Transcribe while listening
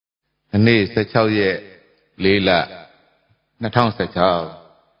Ini secauye lila, natang secau.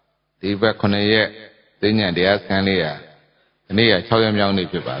 Tiba kena ye, tinya dia sekali ya. Ini ya cau yang ni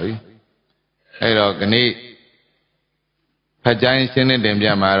cubai. Ayo kini, pajain sini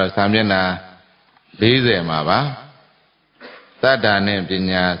dia marah sambil na, dize maba. Tada ni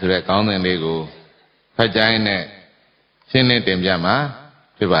punya sudah kau ni lego, pajain ni sini dia marah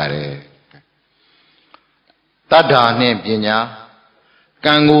cubai. Tada ni punya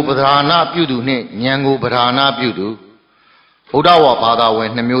Kanggo berana piudu ni, nyango berana piudu. Udawa pada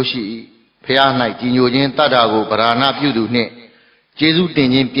wen nemyoshi, pihak naik jinjojin tada go berana piudu ni. Jesu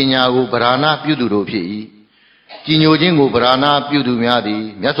tenjin pinya go berana piudu ropi. Jinjojin go berana piudu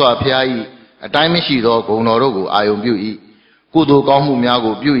miadi, miaswa pihai, atai misi do go noro go ayom piui. Kudo kamu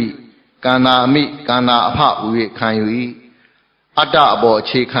miago piui, kana ami kana apa uye kanyui. Ada abo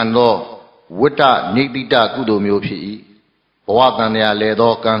cekan lo, wita nikdita kudo miopi. Bawatan ya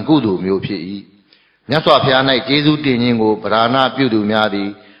ledo kan kudu miopi. Nyaswa pihak naik Jesu tenjin go berana piudu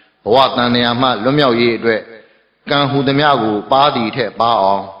miadi. Bawatan ya ma lumiau ye dwe. Kan hudemiago padi te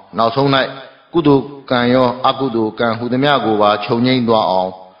baong. Nausong naik kudu kan yo akudu kan hudemiago wa chonyin dua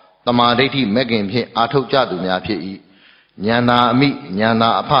ong. Tamadeti megin phe atuk jadu mia phe. Nyana ami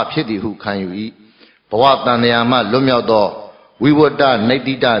nyana apa phe di hu kan yu. Bawatan ya ma lumiau do. Wiwada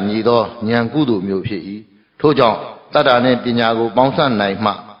naidita ni do nyan kudu mio phe. Thojong Tada ni pinjago bangsan naik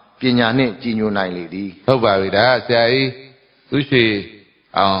mak, pinjah ni jinju naik lidi. Tahu bahawa dah saya usi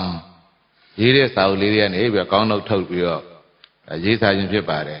jadi sahul lidi ni biar kau nak tahu biar jadi sahaja je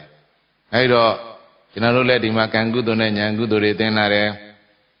pare. Ayo, kita lalu di makan gudo ni nyanggu gudo ni tenare.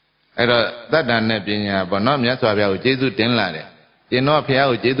 Ayo, tada ni pinjah, benar ni suami aku jadi tenare. Jenuh pihak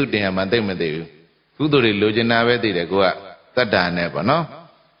aku jadi tenare mati. Gudo ni lojen nabe tidak kuat. Tada ni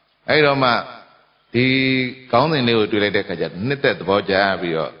benar. Ayo mak. Di kaum ini itu ada kerja, ni tak terbaca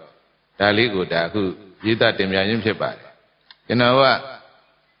biar dali kuda aku kita temanya siapa? Kenapa?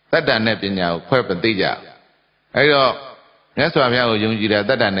 Tak ada ni punya kau penting je. Ayo, ni suami aku yang jira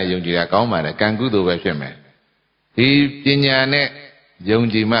tak ada ni yang jira kaum mana kanggu tu macam mana? Di punya ni yang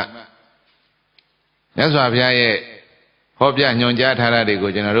jima, ni suami aku kau punya yang jira thara di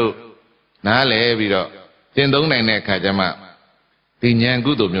kau jenaru, nah le biar cendong ni kerja mak, di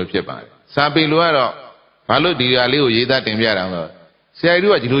nyanggu tu macam siapa? Sampai luar lo, kalau dia liu jita tembiar orang, saya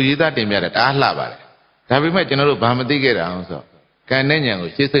itu aja liu jita tembiar, dah lah bar. Tapi macam mana lu paham tiga orang so, kan ni yang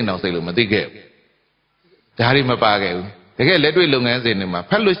sisi nak selu mati ke, cari apa ke? Dekat letu lungan sini mah,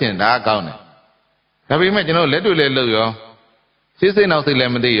 perlu sih dah kau ni. Tapi macam mana letu lelu yo, sisi nak selu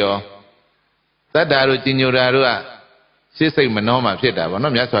mati yo, tak daru cinjur daru sisi mana mah siapa?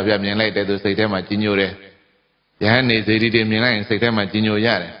 Mana biasa biasa yang lain itu sisi mah cinjur deh. Jangan ni sisi dia yang lain sisi mah cinjur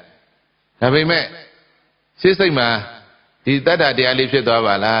je. Tapi mak, sisi mah di tada dia alif itu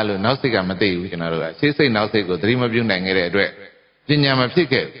apa lalu nasi kan mati ujian orang. Sisi nasi ko terima biung dengan dia dua. Jinya mah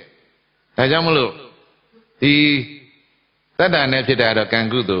fikir. Tajam mulu di tada nafsi ada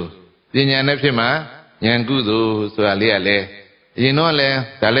kanggu tu. Jinya nafsi mah yang kudu soal dia le. Ino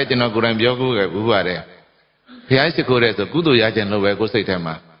le, dalam jenak kurang biaku ke buat dia. Pihak sekolah tu kudu ya jenak baik kau sih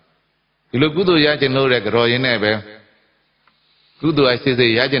mah. Kalau kudu ya jenak baik roy ni baik. Kudu asyik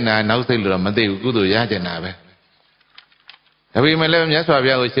ya jenah, nak selu mati kudu ya jenah be. Tapi malam ni suami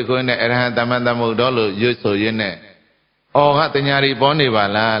aku sekolah ni erahan taman-taman dulu justru ini. Oh, kat tenyari poni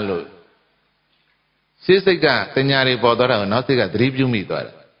bala lu. Sisika tenyari podora, nasi kat review mi tu ada.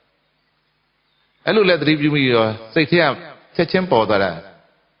 Lalu lihat review mi yo, setiap cecem podora.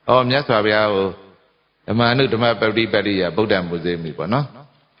 Oh, ni suami aku. Mana cuma pergi ya, bukan musim mi pun, no?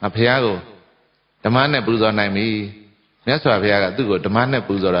 Apa ya aku? Mana bukan naik mi. Ni suami aku tu ko mana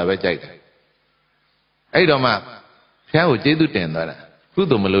puzora baca itu. Ayo mak, saya uji tu tenda,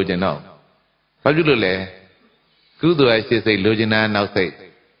 kudu melu jenau. Baju le, kudu asyik say lojena nau say.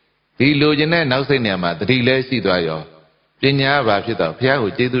 Di lojena nau say ni amat, di le si tu ayo. Pinya apa sih tu? Saya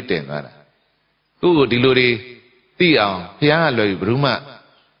uji tu tenda. Kudu di lori tiang, saya lori berumah.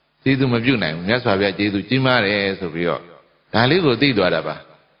 Si tu maju naik, ni suami uji tu cima le supaya. Kali ko ti tu ada apa?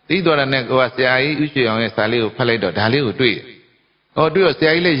 Itu orang nak kau siai uji yang selalu pelai do, dah liu tu. Oh tu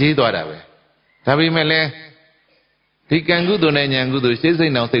siai le jadi tu ada be. Tapi malah di kanggu tu ni nyanggu tu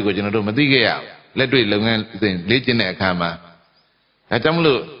sesi nak segi jenis tu mesti kaya. Le tu lengan sen lecin nak kama. Macam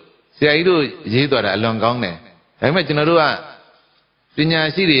lu siai tu jadi tu ada longkang ni. Tapi macam jenis tu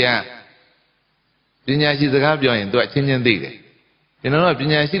penyasi dia, penyasi sekarang jual tu cincin tiga. Jenis tu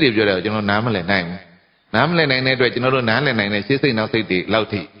penyasi dia jual jenis nama le naik. Nama le naik tu jenis tu nama le naik sesi nak segi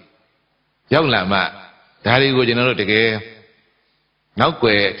lauti. Jauh lama dari gua jenuh tu ke, nak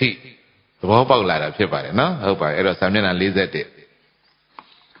kue ti, berapa pau lara siapa le, no? Apa? Era sambil naliz itu.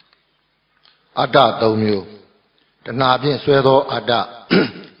 အတ္တ၃မျိုးတဏှာဖြင့်ဆွဲသောအတ္တ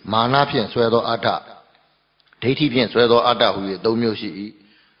မာနဖြင့်ဆွဲသောအတ္တဒိဋ္ဌိဖြင့်ဆွဲသောအတ္တဟူ၍၃မျိုးရှိ၏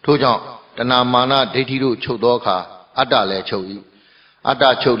ထို့ကြောင့်တဏှာမာနဒိဋ္ဌိတို့ချုပ်သောအခါအတ္တလည်းချုပ်၏အတ္တ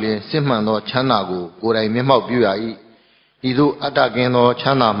ချုပ်လျင်စစ်မှန်သောချမ်းသာကိုကိုယ်တိုင်မျက်မှောက်ပြုရ၏ဤသို့အတ္တကင်းသောချ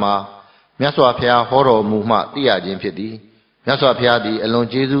မ်းသာမှာမြတ်စွာဘုရားဟောတော်မူမှသိရခြင်းဖြစ်သည်မြတ်စွာဘုရားသည်အလွန်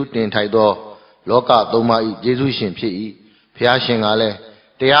ကျေးဇူးတင်ထိုက်သောလောကသုံးပါး၏ကျေးဇူးရှင်ဖြစ်၏ဘုရားရှင်ကလည်း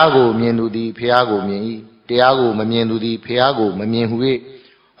တရားကိုမြင်သူသည်ဘုရားကိုမြင်၏တရားကိုမမြင်သူသည်ဘုရားကိုမမြင်ဟု၍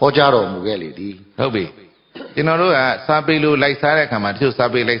ဟောကြားတော်မူခဲ့လေသည်ဟုတ်ပြီကျွန်တော်တို့ကစာပေလို့လိုက်စားတဲ့အခါမှာတချို့စာ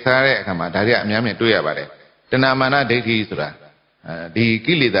ပေလိုက်စားတဲ့အခါမှာဒါတွေအများကြီးတွေ့ရပါတယ်တဏမာနဒိဋ္ဌိဆိုတာဒီ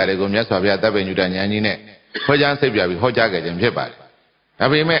ကိလေသာတွေကိုမြတ်စွာဘုရားတပ်ပင်ညုတဉာဏ်ကြီးနဲ့ဟောကြားစိတ်ပြပြီးဟောကြားခဲ့ခြင်းဖြစ်ပါတယ်ဒါ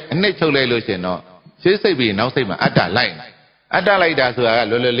ပေမဲ့အနှစ်ချုပ်လိုက်လို့ရှင်တော့ရှေးစိတ်ပြီးနောက်စိတ်မှာအတ္တလိုက်အတ္တလိုက်တာဆိုတာက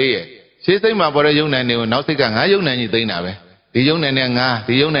လွယ်လွယ်လေးရဲ့ရှေးစိတ်မှာပေါ်တဲ့ယုံနံတွေကိုနောက်စိတ်ကငါယုံနံကြီးသိနေတာပဲဒီယုံနံနဲ့ငါ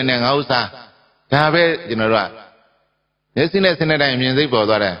ဒီယုံနံနဲ့ငါဥစ္စာဒါပဲကျွန်တော်တို့ကမျက်စိနဲ့ဆင်းတဲ့တိုင်းမြင်စိတ်ပေါ်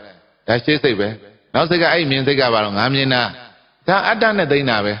သွားတယ်ဒါရှေးစိတ်ပဲနောက်စိတ်ကအဲ့မြင်စိတ်ကပါတော့ငါမြင်တာဒါအတ္တနဲ့သိ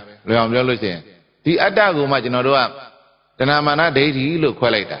နေတာပဲလွယ်အောင်ပြောလို့ရှိရင်ဒီအတ္တကိုမှကျွန်တော်တို့ကတဏမာနဒိဋ္ဌိလို့ခွဲ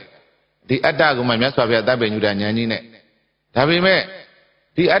လိုက်တာဒီအတ္တကိုမှမြတ်စွာဘုရားတပ်ပင်ညုတဉာဏ်ကြီးနဲ့ဒါပေမဲ့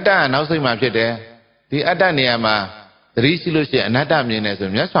ဒီအတ္တကနောက်စိတ်မှာဖြစ်တယ်ဒီအတ္တနေရာမှာသတိရှိလို့ရှိရင်အနတ္တမြင်တယ်ဆို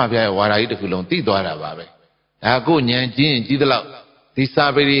မြတ်စွာဘုရားရဲ့ဝါဒကြီးတစ်ခုလုံးသိသွားတာပါပဲဒါကိုဉာဏ်ကြီးရင်ကြီးသလောက်ဒီစာ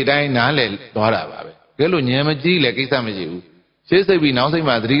ပေတွေအတိုင်းနားလည်သွားတာပါပဲကဲလို့ဉာဏ်မကြီးလည်းကိစ္စမရှိဘူးရှေးစိတ်ပြီးနောက်စိတ်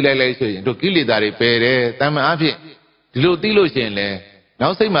မှာသတိလိုက်ဆိုရင်တို့ကိလေသာတွေပယ်တယ်တမန်အားဖြင့်ဒီလိုသိလို့ရှိရင်လည်းနော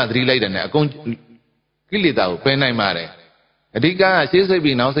က်စိတ်မှာသတိလိုက်တယ်နဲ့အကုန်ကိလေသာကိုပယ်နိုင်ပါတယ်အဓိကရှေးစိတ်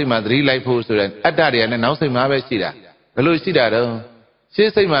ပြီးနောက်စိတ်မှာသတိလိုက်ဖို့ဆိုတဲ့အတ္တတွေကလည်းနောက်စိတ်မှာပဲရှိတာဘယ်လိုရှိတာတော့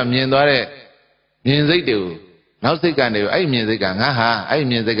ရှေးစိတ်မှာမြင်သွားတဲ့မြင်စိတ်တွေကိုနောက်စိတ်ကနေအဲ့မြင်စိတ်ကငါဟာအဲ့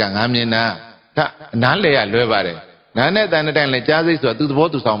မြင်စိတ်ကငါမြင်တာဒါနားလေရလွဲပါတယ်နားနဲ့တန်တဲ့တိုင်လဲကြားစိတ်ဆိုတာသူသဘော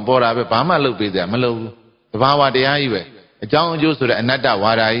သူဆောင်ပေါ်တာပဲဘာမှလုပ်ပေးစရာမလိုဘူးသဘာဝတရားကြီးပဲအကြောင်းအကျိုးဆိုတဲ့အနတ္တ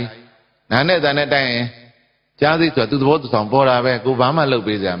ဝါဒကြီးနားနဲ့တန်တဲ့တိုင်ကြားစိတ်ဆိုတာသူသဘောသူဆောင်ပေါ်တာပဲကိုဘာမှလုပ်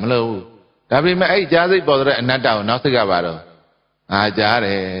ပေးစရာမလိုဘူးဒါပေမဲ့အဲ့ကြားစိတ်ပေါ်တဲ့အနတ္တကိုနောက်စိတ်ကပါတော့ငါကြားတ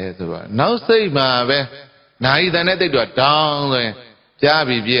ယ်ဆိုတော့နောက်စိတ်မှာပဲနာယီတန်တဲ့တိတ်တော့တောင်းဆိုရင်ကြား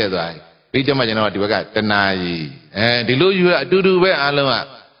ပြီးပြည့်သွားပြီပြီးကြမှာကျွန်တော်ဒီဘက်ကတဏှာကြီးဒီလိုယူရအတူတူပဲအားလုံးက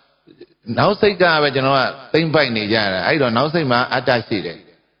နောက်စိတ်ကပဲကျွန်တော်ကသိမ့်ပိုက်နေကြတာအဲ့တော့နောက်စိတ်မှာအတ္တရှိတယ်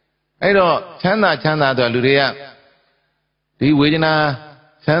အဲ့တော့ချမ်းသာဆိုလူတွေကဒီဝေဒနာ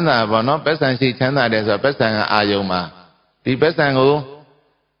ချမ်းသာပေါ့နော်ပက်ဆံရှိချမ်းသာတယ်ဆိုတော့ပက်ဆံကအာယုံမှာဒီပက်ဆံကို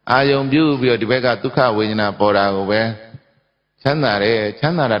အာယုံပြုပြီးတော့ဒီဘက်ကဒုက္ခဝေဒနာပေါ်တာကိုပဲချမ်းသာတယ်ချ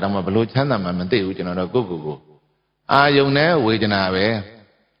မ်းသာတာတော့မှဘလို့ချမ်းသာမှမသိဘူးကျွန်တော်တို့ကိုအာယုံနဲ့ဝေဒနာပဲ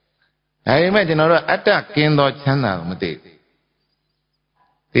ဒါပေမဲ့ကျွန်တော်တို့အတ္တကင်းသောချမ်းသာကိုမသိဘူး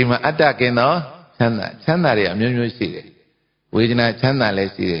ဒီမှာအတ္တကင်းသောချမ်းသာတွေအမျိုးမျိုးရှိတယ်ဝေဒနာချမ်းသာလ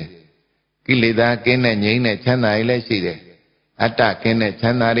ည်းရှိတယ်ကိလေသာကင်းတဲ့ငြိမ်းတဲ့ချမ်းသာတွေလည်းရှိတယ်အတ္တကင်းတဲ့ချ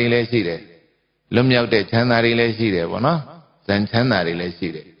မ်းသာတွေလည်းရှိတယ်လွတ်မြောက်တဲ့ချမ်းသာတွေလည်းရှိတယ်ပေါ့နော်ဇန်ချမ်းသာတွေလည်းရှိ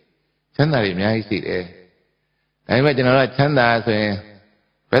တယ်ချမ်းသာတွေအများကြီးရှိတယ်ဒါပေမဲ့ကျွန်တော်တို့ချမ်းသာဆိုရင်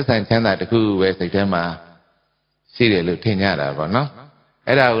ဗက်ဆန်ချမ်းသာတစ်ခုပဲစိတ်ထဲမှာရှိတယ်လို့ထင်ကြတာပေါ့နော်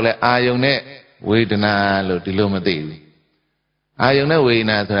အဲ့ဒါကိုလည်းအာယုံနဲ့ဝေဒနာလို့ဒီလိုမသိဘူးအာယုံနဲ့ဝေဒ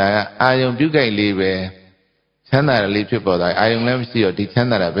နာဆိုတာကအာယုံပြုတ်ကြိုက်လေးပဲချမ်းသာတယ်လေးဖြစ်ပေါ်သွားအာယုံလည်းမရှိတော့ဒီချမ်း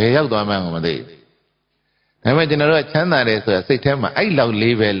သာတာဘယ်ရောက်သွားမှန်းကိုမသိဘူးဒါပေမဲ့ကျွန်တော်တို့ကချမ်းသာတယ်ဆိုတာစိတ်ထဲမှာအဲ့လောက်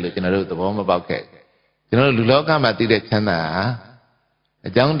လေးပဲလို့ကျွန်တော်တို့သဘောမပေါက်ခဲ့ကျွန်တော်တို့လူလောကမှာသိတဲ့ချမ်းသာဟာအ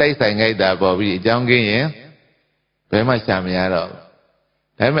ကြောင်းတိုက်ဆိုင်ခဲ့တာပေါ်ပြီးအကြောင်းကင်းရင်ဘယ်မှရှာမရတော့ဘူး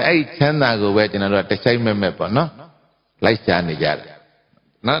ဒါပေမဲ့အဲ့ချမ်းသာကိုပဲကျွန်တော်တို့ကတခြိုက်မဲ့ပေါ့နော်လိုက်ရှာနေကြတယ်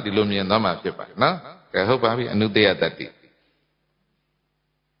နော်ဒီလိုမြင်သွားမှာဖြစ်ပါတယ်နော်ကဲဟုတ်ပါပြီအနုတ္တယတတ္တိ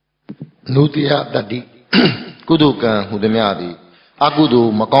အနုတ္တယတတ္တိကုသိုလ်ကံဟူသည်များသည်အကုသို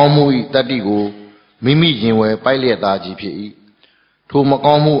လ်မကောင်းမှု၏တတ္တိကိုမိမိရင်ဝယ်ပိုက်လျက်သားကြီးဖြစ်၏ထိုမ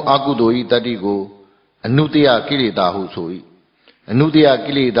ကောင်းမှုအကုသိုလ်၏တတ္တိကိုအနုတ္တယကိလေသာဟုဆို၏အနုတ္တယ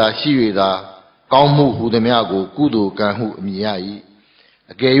ကိလေသာရှိ၍သာကောင်းမှုဟူသည်များကိုကုသိုလ်ကံဟုအမည်ရ၏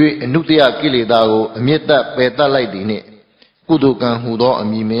အကယ်၍အနုတ္တယကိလေသာကိုအမြစ်သက်ပယ်တတ်လိုက်သည်နှင့်ကုသိုလ်ကံဟူသောအ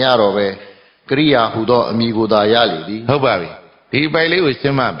မည်မရတော့ပဲကရိယာဟူသောအမည်ကိုသာရလေသည်ဟုတ်ပါပြီဒီပိုက်လေးကိုရှ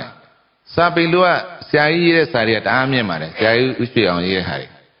င်းပါမယ်စာပေလူကဆရာကြီးရေးတဲ့စာတွေကတအားမြင့်ပါတယ်ဆရာကြီးဥရွှေအောင်ရေးတဲ့ဟာတွေ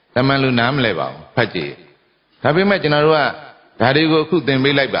တမန်လူနားမလဲပါဘူးဖတ်ကြည့်ဒါပေမဲ့ကျွန်တော်တို့ကဒါတွေကိုအခုသင်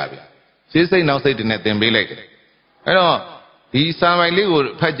ပေးလိုက်ပါပြီရှင်းစိတ်နောက်စိတ်တွေနဲ့သင်ပေးလိုက်တယ်အဲ့တော့ဒီစာပိုက်လေးကို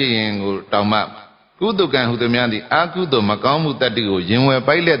ဖတ်ကြည့်ရင်ကိုတောင်မှကုသကံဟူသည်များသည်အာကုသိုလ်မကောင်းမှုတတ္တိကိုရင်ဝယ်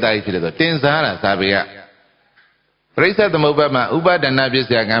ပိုက်လက်သားဖြစ်တယ်ဆိုတင်စားတာစာပေကပရိစ္ဆေသမုပ္ပါဒ်မှာဥပါဒနာဖြစ်เ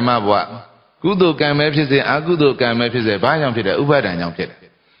สียကမ္မဘဝကုသိုလ်ကံပဲဖြစ်စေအာကုသိုလ်ကံပဲဖြစ်စေဘာကြောင့်ဖြစ်တယ်ဥပါဒဏ်ကြောင့်ဖြစ်တယ်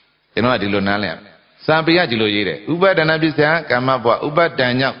ကျွန်တော်ကဒီလိုနားလည်ရမယ် Sampai aja lo ye. Ubah dan habis ya, kamu buat ubah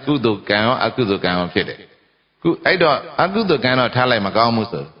dannya kudu kau, aku tu kau fit. Itu aku tu kau thalai makau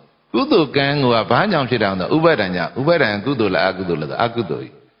musuh. Kudu kau apa yang fit anda. Ubah dannya kudu lah, aku tu.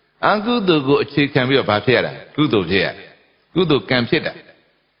 Aku tu go cek kami apa fit lah. Kudu kau fit lah.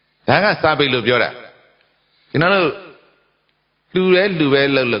 Jangan sampai lo biara. Kenapa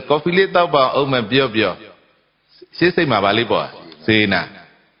lu kopi le tau ba au ma biar. Sesai ma balik ba. Sena.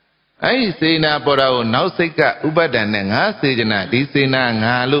 Ai sena pora o nau sai ka upadan ne nga sejana di sena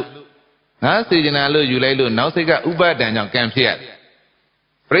nga lu. Nga sejana lu yu lai lu nau sai ka upadan jaung kan phit.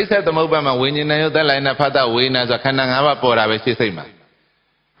 Prisa tamaupa ma winyana yo tat lai na phata wena so khanda nga ba pora be sesai ma.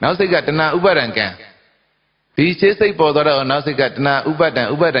 Nau sai ka tana upadan kan. Di sesai po twa da nau sai ka tana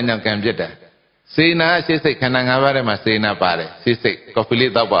upadan jaung kan phit da. Sena sesai khanda nga ba de ma sena pare. Sesai kopi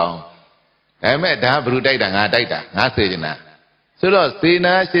le tau ba aung. Eme da bru dai da nga sejana. So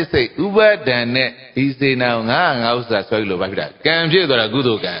sena sesai upadan ne di sena nga usa soi lo ba phit da. Kan phit twa da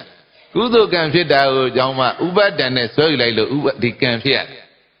kudo kan phit da o jaung ma upadan ne soi lai lo di kan phit.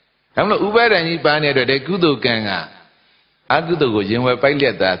 Kamu lo upadan ni pa ne atwet de kudo kan ga akudo ko yin we pai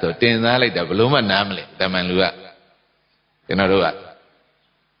liat da so tin sa lai da blo ma na ma le taman lu ka. Kena do ka.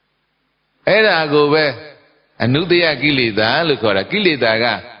 Aida ko be anudaya kileta lo khaw da kileta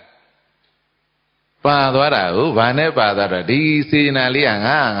ka pa twa da ho ba ne pa twa da di sejana le ya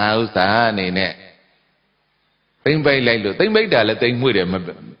nga usaအနေနဲ့သိမ့်ပိုက်လိုက်လို့သိမ့်ပိုက်တာလည်းသိမ့်မှုတယ်မ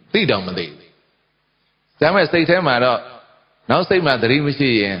သိတော့မသိဘူး။ဒါမဲ့စိတ်ထဲမှာတော့နောက်စိတ်မှာသတိမရှိ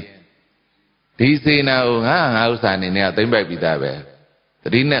ရင်ဒီစေနာကိုငါဥစ္စာအနေနဲ့သိမ့်ပိုက်ပြီးသားပဲ။သ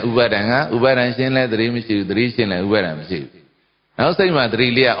တိနဲ့ဥပါဒံကဥပါဒံရှင်းလဲသတိမရှိဘူးသတိရှင်းလဲဥပါဒံမရှိဘူး။နောက်စိတ်မှာသတိ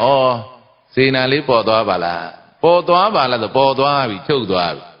လေးကစေနာလေးပေါ်သွားပါလား။ပေါ်သွားပါလားဆိုပေါ်သွားပြီချုပ်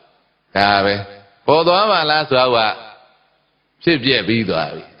သွားပြီ။ဒါပဲ။ပေါ်သွားပါလားဆိုတော့ဖြစ်ပြက်ပြီးသွား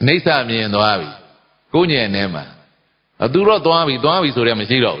ပြီ။အိဋ္ဌမြင်သွားပြီ။ကိုညံထဲမှာသူတော့သွားပြီဆိုတော့မ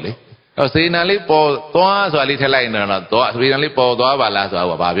ရှိတော့ဘူးလေ။စေနာလေးပေါ်သွားဆိုတာလေးထည့်လိုက်နေတော့သွားစေနာလေးပေါ်သွားပါလားဆို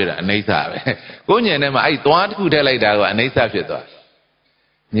တော့ဘာဖြစ်လဲအိဋ္ဌပဲ။ကိုညံထဲမှာအဲ့သွားတစ်ခုထည့်လိုက်တာကအိဋ္ဌဖြစ်သွား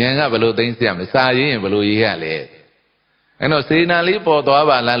။ညံကဘယ်လိုသိသိရမလဲ။စာရင်းရင်ဘယ်လိုရေးရလဲ။အဲ့တော့စေနာလေးပေါ်သွား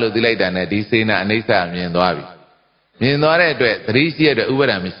ပါလားလို့သိလိုက်တာနဲ့ဒီစေနာအိဋ္ဌမြင်သွားပြီ။မြင်သွားတဲ့အတွက်သတိရှိတဲ့အတွက်ဥပါ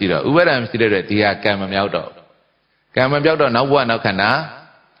ဒံမရှိတော့ဥပါဒံမရှိတဲ့အတွက်ဒီဟာကံမမြောက်တော့ကံမပြောက်တော့နောက်ဘဝနောက်ခန္ဓာ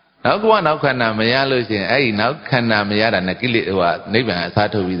နောက်ဘဝနောက်ခန္ဓာမရလို့ရှိရင်အဲ့ဒီနောက်ခန္ဓာမရတာနဲ့ကိလေသာနိဗ္ဗာန်အစား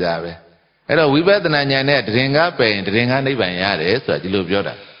ထုတ်ပြီးသားပဲအဲ့တော့ဝိပဿနာဉာဏ်နဲ့တရင်ကားပယ်ရင်တရင်ကားနိဗ္ဗာန်ရတယ်ဆိုတာဒီလိုပြော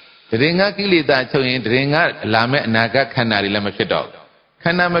တာတရင်ကားကိလေသာချုပ်ရင်တရင်ကားလာမဲ့အနာဂတ်ခန္ဓာတွေလည်းမဖြစ်တော့ခ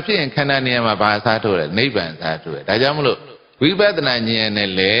န္ဓာမဖြစ်ရင်ခန္ဓာနေရာမှာဘာအစားထုတ်လဲနိဗ္ဗာန်အစားထုတ်တယ်ဒါကြောင့်မလို့ဝိပဿနာဉာဏ်နဲ့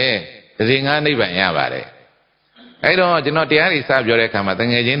လေတရင်ကားနိဗ္ဗာန်ရပါတယ်အဲ့တော့ကျွန်တော်တရားတွေစပြောတဲ့အခါမှာတ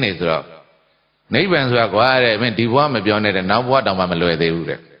ငယ်ချင်းတွေဆိုတော့နိဗ္ဗာန်ဆိုတာကွာတဲ့မင်းဒီဘဝမပြောနဲ့တဲ့နောက်ဘဝတောင်မှမလွယ်သေးဘူး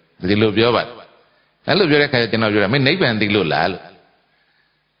တဲ့ဒီလိုပြောပါတယ်အဲ့လိုပြောတဲ့ခါကျကျွန်တော်ပြောတာမင်းနိဗ္ဗာန်သိလို့လားလို့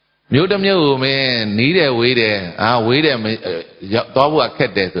မြို့တစ်မြို့ကိုမင်းနီးတယ်ဝေးတယ်ဝေးတယ်သွားဖို့ခ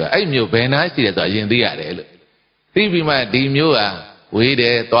က်တယ်ဆိုတာအဲ့မြို့ဘယ်နာရှိတယ်ဆိုတာအရင်သိရတယ်လို့သိပြီးမှဒီမြို့ကဝေးတ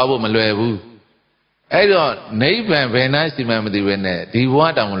ယ်သွားဖို့မလွယ်ဘူးအဲ့တော့နိဗ္ဗာန်ဘယ်နာရှိမှမသိဘဲနဲ့ဒီဘဝ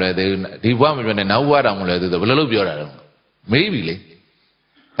တောင်မလွယ်သေးဘူးဒီဘဝမပြောနဲ့နောက်ဘဝတောင်မလွယ်သေးဘူးဘယ်လိုလုပ်ပြောတာလဲမေးပြီလေ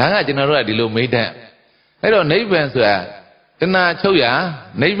ဒါကကျွန်တော်တို့ကဒီလိုမေးတတ်အဲ့တော့နိဗ္ဗာန်ဆိုတာတဏှာချုပ်ရ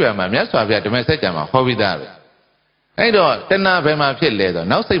နိဗ္ဗာန်မှာမြတ်စွာဘုရားဓမ္မစကြာမှာဟောပြီးသားပဲအဲ့တော့တဏှာဘယ်မှာဖြစ်လဲဆို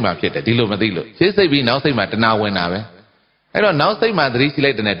နောက်စိတ်မှာဖြစ်တယ်ဒီလိုမသိလို့ရှေ့စိတ်ပြီးနောက်စိတ်မှာတဏှာဝင်တာပဲအဲ့တော့နောက်စိတ်မှာသတိရှိ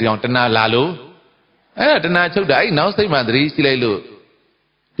လိုက်တဲ့ဒီအောင်တဏှာလာလို့အဲ့တော့တဏှာချုပ်တာအဲ့နောက်စိတ်မှာသတိရှိလိုက်လို့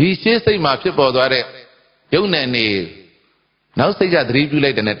ဒီရှေ့စိတ်မှာဖြစ်ပေါ်သွားတဲ့ယုံနဲ့နေနောက်စိတ်ကသတိပြု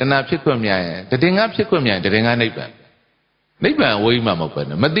လိုက်တဲ့တဏှာဖြစ်ခွင့်များရင်တည်ငါဖြစ်ခွင့်များရင်တည်ငါနိဗ္ဗာန်ဝေးမှမဟုတ်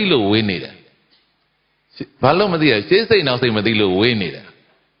ဘူးမသိလို့ဝေးနေတာဘာလို့မသိရရှေးစိတ်နောက်စိတ်မသိလို့ဝေးနေတာ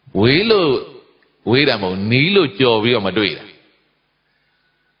ဝေးလို့ဝေးတာမဟုတ်နီးလို့ကြော်ပြီးတော့မတွေ့တာ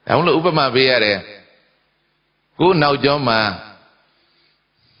ဒါမှမဟုတ်ဥပမာပေးရတယ်ကိုယ်နောက်ကျောင်းမှာ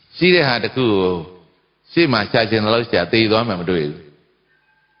ရှိတဲ့ဟာတခုကိုရှေ့မှာရှာချင်တယ်လို့ရှာသေသွားမှမတွေ့ဘူး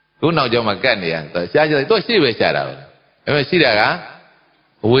ကိုယ်နောက်ကျောင်းမှာကတ်နေရရှာချင်တယ်တော့ရှေ့ပဲရှာတာပဲအဲ့မဲ့ရှိတာက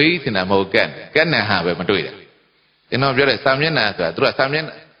ဝေးနေတာမဟုတ်ကတ်နေဟာပဲမတွေ့တာကျွန်တော်ပြောတဲ့စာမျက်နှာဆိုတာသူကစာမျက်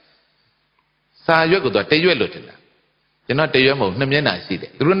နှာစာရွက်ကိုသူကတရွက်လို့ထင်တာကျွန်တော်တရွက်မဟုတ်နှစ်မျက်နှာရှိတ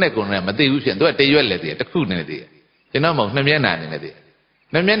ယ်သူတို့နဲ့ကိုယ်နဲ့မသိဘူးဖြစ်သူကတရွက်လည်းသိတယ်တစ်ခုနဲ့သိတယ်ကျွန်တော်မဟုတ်နှစ်မျက်နှာနဲ့လည်းသိတယ်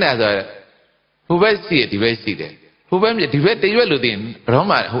နှစ်မျက်နှာဆိုဟိုဘက်ရှိတယ်ဒီဘက်ရှိတယ်ဟိုဘက်ဒီဘက်တရွက်လို့သိရင်ဘယ်တော့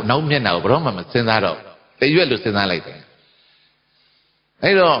မှဟိုနောက်မျက်နှာကိုဘယ်တော့မှမစဉ်းစားတော့တရွက်လို့စဉ်းစားလိုက်တယ်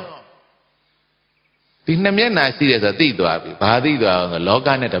အဲ့တော့ဒီနှစ်မျက်နှာရှိတယ်ဆိုသိသွားပြီဘာသိသွားအောင်ဆိုလောက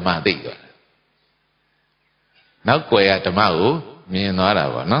နဲ့ဓမ္မသိသွားတယ်နောက်ွယ်ကဓမ္မကိုမြင်သွားတာ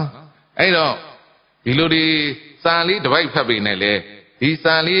ပေါ့နော်အဲ့တော့ဒီလိုဒီစာလေးတစ်ပိုက်ဖတ်ပြီးနဲ့လေဒီ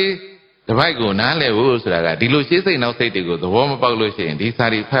စာလေး The Bible, Nale was Raga, Dilucis, no say to go, the warm about Lucian, this are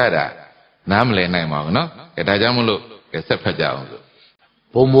the Fada, Namle Naimano, at Ajamulo, a Sepajao.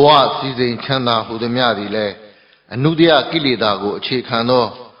 ဘုံဘဝစီစဉ်ချမ်းသာဟူသည်များသည်လည်းအနုတ္တယကိလေသာကိုအခြေခံသော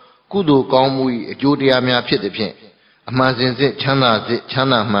ကုသိုလ်ကောင်းမှု၏အကျိုးတရားများဖြစ်သည်ဖြင့်အမှန်စင်စစ်ချမ်းသာစစ်ချမ်း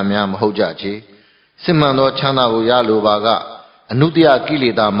သာမှန်များမဟုတ်ကြချေစစ်မှန်သောချမ်းသာကိုရလိုပါကအနုတ္တယကိလေ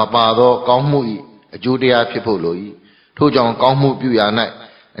သာမပါသောကောင်းမှု၏အကျိုးတရားဖြစ်ဖို့လို၏ထို့ကြောင့်ကောင်းမှုပြုရာ၌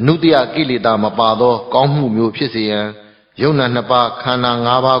အနုတ္တယကိလေသာမပါသောကောင်းမှုမျိုးဖြစ်စေရန်ယုံနာနှစ်ပါးခန္ဓာ၅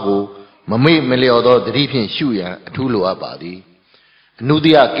ပါးကိုမမေ့မလျော်သောသတိဖြင့်ရှုရန်အထူးလိုအပ်ပါသည်အနုတ္တ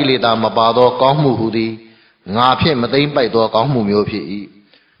ယကိလေသာမပါသောကောင်းမှုဟူသည်ငါဖြင့်မသိမ့်ပိုက်သောကောင်းမှုမျိုးဖြစ်၏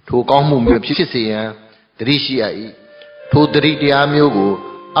ထိုကောင်းမှုမျိုးဖြစ်စေရန်သတိရှိရ၏ထိုသတိတရားမျိုးကို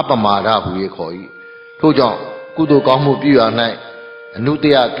အပ္ပမာဒဟူ၍ခေါ်၏ထို့ကြောင့်ကုသိုလ်ကောင်းမှုပြုရာ၌အနုတ္တ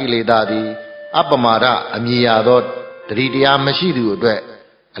ယကိလေသာသည်အပ္ပမာဒအမည်ရသောသတိတရားမရှိသူအတွက်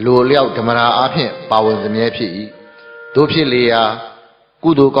အလိုလျောက်ဓမ္မရာအဖြစ်ပါဝင်စမြဲဖြစ်၏တို့ဖြစ်လေရာကု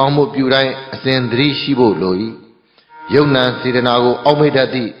သိုလ်ကောင်းမှုပြုတိုင်းအစဉ်သတိရှိဖို့လို၏ယုံနာစေတနာကိုအောက်မေ့တတ်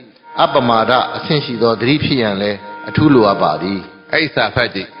သည့်အပ္ပမာဒအဆင့်ရှိသောသတိဖြစ်ရန်လည်းအထူးလိုအပ်ပါသည်အဲ့စာဖတ်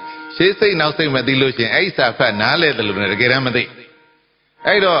ကြည့်ရှေးစိတ်နောက်စိတ်မသိလို့ရှင်အဲ့စာဖတ်နားလဲတယ်လို့လည်းတကယ်တမ်းမသိ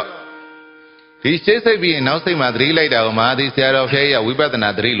အဲ့တော့ဒီရှေးစိတ်ပြီးနောက်စိတ်မှာသတိလိုက်တာကိုမဟာသီဆရာတော်ဖျားရဲ့ဝိပဿနာ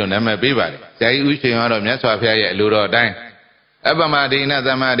သတိလို့နာမည်ပေးပါတယ်ဆရာကြီးဦးရှင်ကတော့မြတ်စွာဘုရားရဲ့အလိုတော်အတိုင်းအပ္ပမဒိဏသ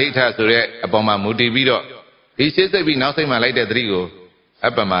မ္မာဒိဋ္ဌဆိုတဲ့အပေါ်မှာမူတည်ပြီးတော့ဒီရှေးစိတ်ပြီးနောက်စိတ်မှာလိုက်တဲ့သတိကိုအ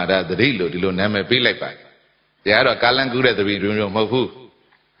ပ္ပမဒသတိလို့ဒီလိုနာမည်ပေးလိုက်ပါတယ်ဆရာကတော့ကာလန်ကူးတဲ့သတိတွင်မဟုတ်ဘူး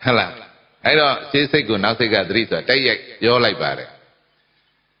ဟုတ်လားအဲ့တော့ရှေးစိတ်ကိုနောက်စိတ်ကသတိဆိုတာတိုက်ရိုက်ပြောလိုက်ပါတယ်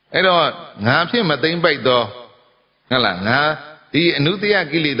အဲ့တော့ငါဖြစ်မသိမ့်ပိုက်တော့ဟုတ်လားငါဒီအနုတ္တယ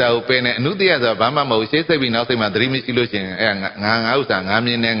ကိလေသာကိုပယ်နေအနုတ္တယဆိုတာဘာမှမဟုတ်ရှေးစိတ်ပြီးနောက်စိတ်မှာသတိမရှိလို့ရှိရင်အဲ့ငါဥစ္စာငါမြ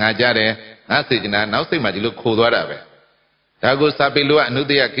င်တယ်ငါကြားတယ်ငါစေချင်တာနောက်စိတ်မှာဒီလိုခိုသွားတာပဲဒါကိုစာပေလိုကအနုတ္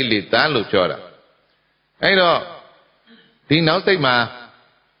တယကိလေသာလို့ပြောတာအဲ့တော့ဒီနောက်စိတ်မှာ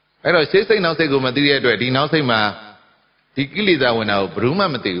အဲ့တော့ရှေးစိတ်နောက်စိတ်ကိုမသိတဲ့အတွက်ဒီနောက်စိတ်မှာဒီကိလေသာဝင်တာကိုဘယ်သူမှ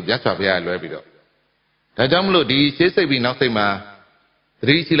မသိဘူးမြတ်စွာဘုရားလွဲပြီးတော့ဒါကြောင့်မလို့ဒီရှေးစိတ်ပြီးနောက်စိတ်မှာသ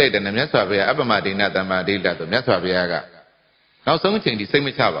တိရှိလိုက်တယ်နဲ့မြတ်စွာဘုရားအပ္ပမဒိဏသမ္မာဒိဋ္ဌဆိုမြတ်စွာဘုရားကနောက်ဆုံးအချိန်ဒီစိတ်မ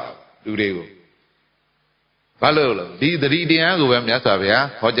ချပါဘူးလူတွေကိုဘာလို့လဲဒီသတိတရားကိုပဲမြတ်စွာဘုရား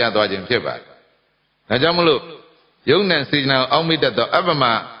ဟောကြားသွားခြင်းဖြစ်ပါတယ်ဒါကြောင့်မလို့ယုံနဲ့စေတနာကိုအောက်မေ့တတ်သောအပ္ပမ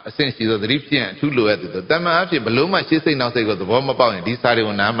အဆင့်ရှိသောသတိဖြင့်အထူးလိုအပ်သူတမန်အဖြစ်ဘလို့မှရှေးစိတ်နောက်စိတ်ကိုသဘောမပေါက်ရင်ဒီစာတွေ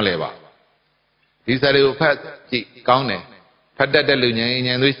ကိုနားမလဲပါဒီစာတွေကိုဖတ်ကြည့်ကောင်းတယ်ဖတ်တတ်တဲ့လူဉာ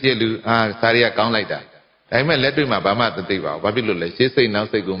ဏ်သွေးရှိတဲ့လူစာတွေကကောင်းလိုက်တာဒါပေမဲ့လက်တွေ့မှာဘာမှမသိပါဘူးဘာဖြစ်လို့လဲရှေးစိတ်နောက်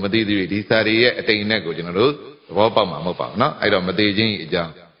စိတ်ကိုမသိသေးဘူးဒီစာတွေရဲ့အတိမ်နဲ့ကိုကျွန်တော်တို့သဘောပေါက်မှာမဟုတ်ပါဘူးเนาะအဲ့တော့မသေးခြင်းအကြော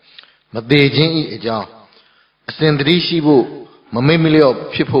င်းမသေးခြင်းအကြောင်းအစဉ်သတိရှိဖို့မမိတ်မလျော့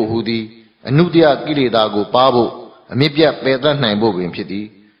ဖြစ်ဖို့ဟူသည်အနုတ္တယကိလေသာကိုပါဖို့အမြင့်ပြတ်ပယ်တတ်နိုင်ဖို့ပင်ဖြစ်သည်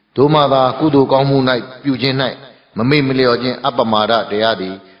ဒို့မှသာကုသိုလ်ကောင်းမှု၌ပြုခြင်း၌မမိတ်မလျော့ခြင်းအပ္ပမာဒတရားသ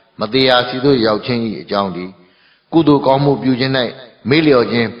ည်မတရားစီသို့ရောက်ခြင်း၏အကြောင်းသည်ကုသိုလ်ကောင်းမှုပြုခြင်း၌မေ့လျော့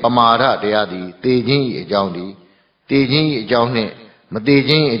ခြင်းပမာဒတရားသည်တေခြင်း၏အကြောင်းသည်တေခြင်း၏အကြောင်းနှင့်မတေ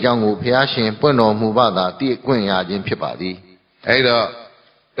ခြင်း၏အကြောင်းကိုဘုရားရှင်ပွင့်တော်မူပါသာတည်ခွင့်ရခြင်းဖြစ်ပါသည်အဲ့တော့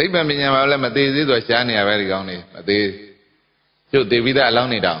သိပ္ပံပညာမှာလည်းမသေးသေးဆိုရှားနေရပဲဒီကောင်းနေမသေးကျုပ်သေပြီးသားအလော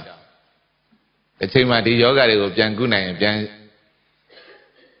င်းနေတောင်အချိန်မှဒီယောဂတွေကိုပြန်ကုနိုင်ရင်ပြန်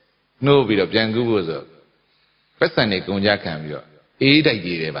နှိုးပြီးတော့ပြန်ကုဖို့ဆိုပတ်စံနေကုန်ကြခံပြီးတော့အေးတိုက်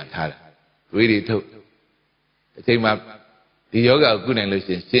ကြီးတွေပါထားတာဝေးတွေထုတ်အချိန်မှဒီယောဂကိုကုနိုင်လို့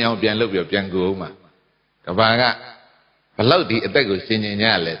ရှင်အောင်ပြန်လုပ်ပြီးပြန်ကုအောင်မှာကဘာကဘလောက်ဒီအသက်ကိုရှင်ကျင်ကြ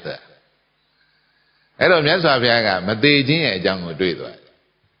ရလဲဆိုအဲ့တော့မြတ်စွာဘုရားကမသေးခြင်းရဲ့အကြောင်းကိုတွေ့သွားတယ်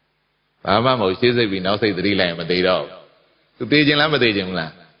ဘာမှမဟုတ်ရှေးစိတ်ပြီးနောက်စိတ်သတိလိုက်ရင်မသေးတော့သူသေးခြင်းလားမသေးခြင်းဘူး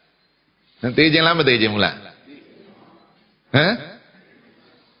လားသေခြင်းလားမသေခြင်းဘူးလားဟမ်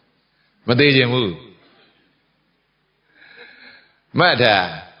မသေးခြင်းဘူးမှတ်တာ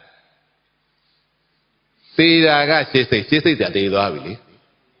သေတာကရှေးစိတ်ကသေသွားပြီလေ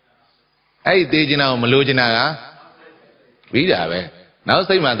အဲ့ဒီသေခြင်းအောင်မလိုချင်တာကပြီးတာပဲနောက်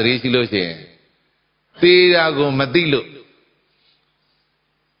စိတ်မှာသတိရှိလို့ရှိရင်သေတာကိုမသိလို့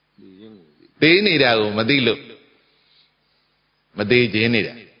သေနေတာကိုမသိလို့မသေးခြင်းနေ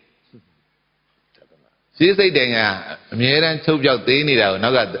တာရှင်းစိတ်တိုင်ကအမြဲတမ်းချုပ်ပြောက်သေးနေတာကို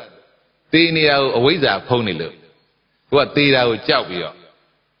နောက်ကသေးနေတာကိုအဝိဇ္ဇာဖုံးနေလို့ကိုကသေးတာကိုကြောက်ပြီးတော့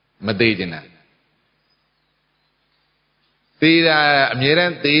မသေးချင်တာသေးတာအမြဲတ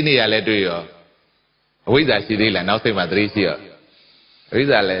မ်းသေးနေရလဲတွေ့ရောအဝိဇ္ဇာရှိသေးလားနောက်စိတ်မှာသတိရှိရောအဝိဇ္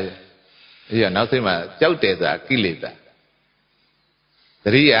ဇာလည်းဒီကနောက်စိတ်မှာကြောက်တယ်ဆိုတာကိလေသာသ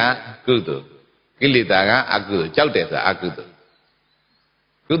တိကကုသိုလ်ကိလေသာကအကုသိုလ်ကြောက်တယ်ဆိုတာအကုသိုလ်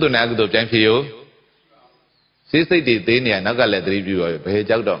ကုသိုလ်နဲ့အကုသိုလ်ပြန်ဖြစ်ရောရှေးစိတ်တွေသေးနေရနောက်ကလည်းသတိပြုရောဘယ်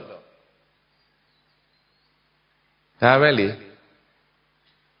ကြောက်တော့ Tabelli.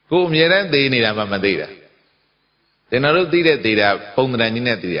 Go Miran de Nida Mamadira. Then I don't think they are found than in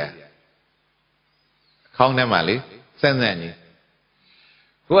Etia. Count them Ali, send any.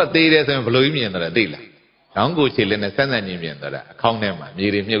 What they are and Volumian or a dealer. Don't go chilling a send any mean that count them,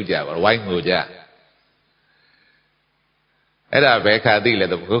 Miri Muja or White Muja. At our back, I deal at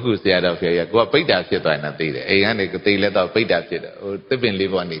the Kuku Seat of here, go pay that shit by not dealer. A and a dealer of pay that shit, or they've been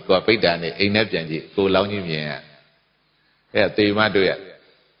live on it, go pay down a nepjanji, go long you mean. Yeah, they might do it.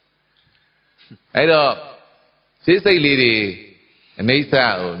 I don't. She say, lady, and they say,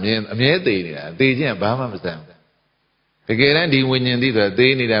 a mere day, they didn't Bama Sam. Again, Andy, when you did a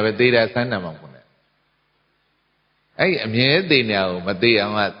day, need have a day that Santa Mona. I am here, they now, but they are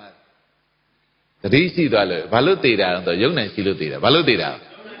not. The $30, Valutida, the young and Silutida, Valutida.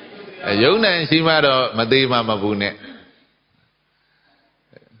 A young and Shimado, Made Mama Bune.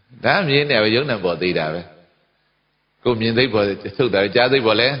 Damn, you never young about the Go mean they bought it, so that Jazzy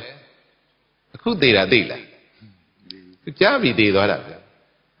Bole. Who did a dealer? Javi did that.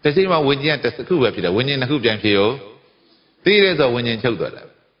 The same one when you at the school up to the winning who jam you. Theaters are winning children.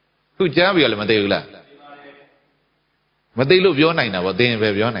 Who Javi or Madeula? But they look your name, what they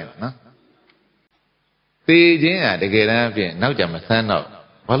have your name, no? The Jina, the Garan, now Jamasan, no.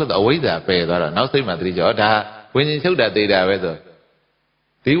 Follow the way that pay that, now say Madrid or that, when you show that data weather.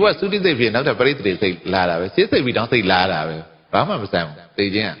 They were suited if you're not a very say Lara. She said we don't say Lara. Rama Sam, the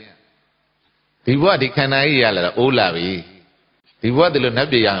Jina. The word the Canaya, Olavi. The word the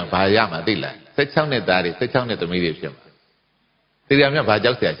Lunabian, Bayama, Dilla. Such sounded that is such sounded the medium. The Yama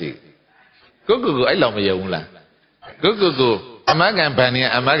Bajaxi. Go, I love me, Yola. Go. Amagan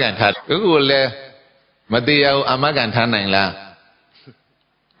Pania, Amagan Hat. Go, Madio, Amagan Tanangla.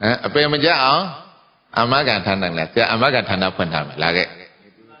 A Pemaja, Amagan Tanangla, Amagan Tanapunam, like it.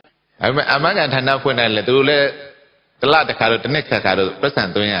 Amagan Tanapuna, the latter card, the next card,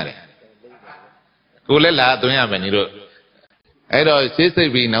 present to Kulella doing a maniro. I don't say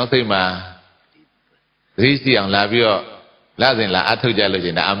we now say ma. Risi on Labio, Lazin la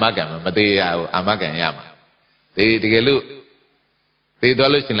Atujalogin, Amagam, Madia, Amagan Yama. They look. They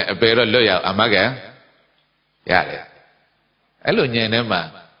don't listen a pair of lawyer, Amaga. Yare. Hello,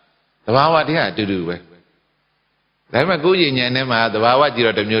 Yanema. The Wawa dear to do. Let me go in Yanema, the Wawa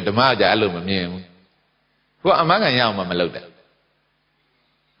dear to mute the Maja aluminium. What Amaga Yama Meloda?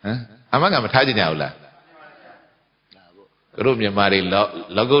 Amagam Tajinaula. Room your Mari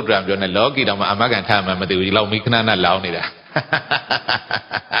logo drum, you're a logi, Amagan time, but we love me, can allow me that.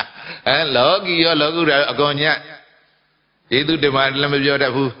 And logi, your logo, Agonia. You do demand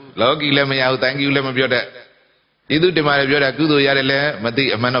Lemabioda, logi, let me out, thank you, Lemabioda. You do demand Bioda, Gudu Yarele,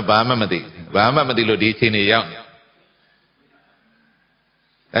 Madi, a man of Bama Madi, Bama Madilo di Chini young.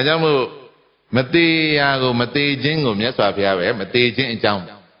 Ajamu Mati Yago, Mati Jingo, Yaswapia, Mati Jin Jam.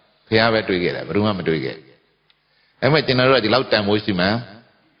 Piave to get a room to get. I might generate the loud time was you, ma'am.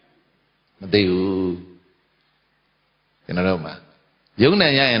 They in a Roma. Young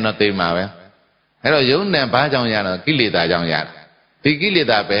and not the Mave. Hello, young and Bajan Yana, Kilida Jan. The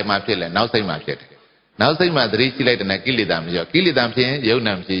Kilida pay my children, now say my shit. Now say my three children and Kilidam, your Kilidam,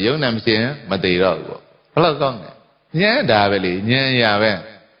 Yonam, Madeira. Hello, Gong. Yeah, Davili, yeah, Yave.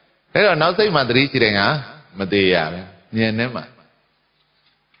 Hello, now say my three children, Madeira, near Nema.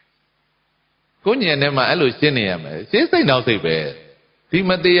 Kunya nema alo shiniyame. She say no say bad. Ti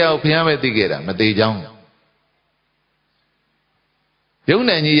Matia Piame together, Matijang.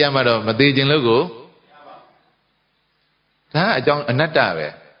 Yona Yamado, Matijin logo. Ta John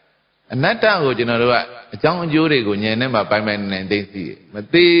Anata. Anata go general, John Jury go nema by man and they see.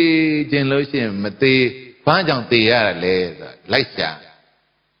 Matijin lotion, Mati, Pajang Tia, Laisha.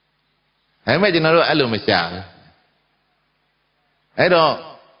 I imagine Alumisha. I don't.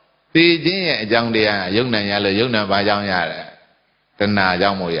 Pijin Jang Dia, Yuna Yala, Yuna Bajang Yara, Tana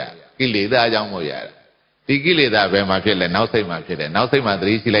Jamoya, Kilida Jamoya. Tikilida, where my children, now say my children, now say my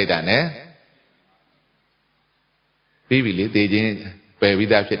three later, eh? Pibili, Tijin, baby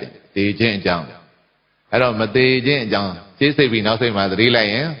that shit, Tijin Jang. I don't, but Tijin Jang, she say we now say my three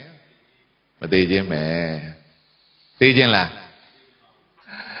line, but Tijin, man. Tijin la.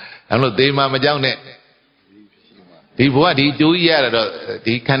 I'm not the Mama Jang. The boy, the Julia,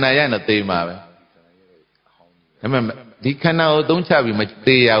 the Canayana theme. Remember, the Canao don't have much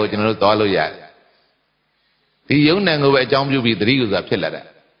day out in a dollar yet. The young man over John will be the use of Chilla.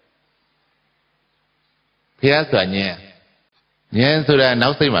 Piazza, yeah. Yes, so that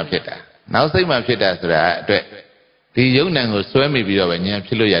now say my pita. Now say my pita, so that the young man will swim me over near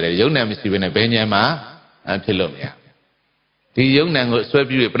Chiloya, the young man is even a Benyama and Chilomia. ဒီယုံနံကိုဆွဲ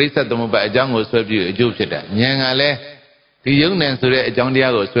ပြည့်ပြိဿသမုပ္ပါအကြောင်းကိုဆွဲပြည့်အကျိုးဖြစ်တာဉာဏ်ကလည်းဒီယုံနံဆိုတဲ့အကြောင်းတ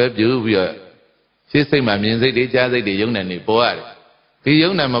ရားကိုဆွဲပြည့်ပြီးတော့ရှင်းစိတ်မှာမြင်စိတ်တွေကြားစိတ်တွေယုံနံတွေပေါ်ရတယ်ဒီ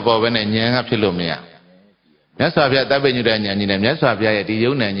ယုံနံမပေါ်ဘဲနဲ့ဉာဏ်ကဖြစ်လို့မရမြတ်စွာဘုရားတပ္ပညုတဉာဏ်ကြီးနဲ့မြတ်စွာဘုရားရဲ့ဒီ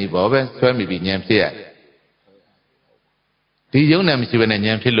ယုံနံကြီးပေါ်ပဲဆွဲမိပြီးဉာဏ်ဖြစ်ရတယ်ဒီယုံနံမရှိဘဲနဲ့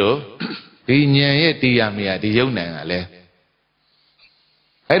ဉာဏ်ဖြစ်လို့ဒီဉာဏ်ရဲ့တရားမရဒီယုံနံကလည်း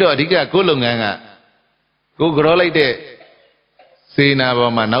အဲ့တော့အဓိကကိုယ်လုပ်ငန်းကကိုယ်ကြောလိုက်တဲ့စေနာ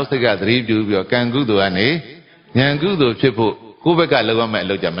ပေါ်မှာနောက်စိတ်ကသတိပြုပြီးတော့ကံကုသိုလ်ကနေဉာဏ်ကုသိုလ်ဖြစ်ဖို့ကိုယ့်ဘက်ကလောက်ရမယ့်အ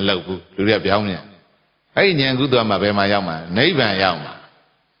လုပ်ကြမလုပ်ဘူးလူတွေကပြောင်းပြန်အဲ့ဒီဉာဏ်ကုသိုလ်မှာဘယ်မှာရောက်မှာနိဗ္ဗာန်ရောက်မှာ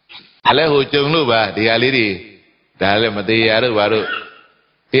အဲ့လဲဟိုကြုံလို့ပါဒီဟာလေးတွေဒါလည်းမသေးရတော့ဘာလို့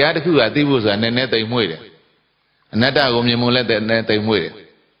တရားတစ်ခုကသိဖို့ဆိုတာနည်းနည်းတိမ်မွေ့တယ်အနတ္တကိုမြင်မှုလည်းနည်းနည်းတိမ်မွေ့တယ်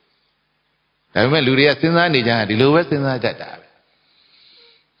ဒါပေမဲ့လူတွေကစဉ်းစားနေကြတာဒီလိုပဲစဉ်းစားတတ်တာပဲ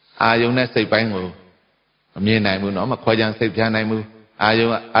အာယုံနဲ့စိတ်ပိုင်းကိုမမြင်နိုင်ဘူးနော်မခေါ်ကြံစိတ်ပြနိုင်ဘူးအာယုံ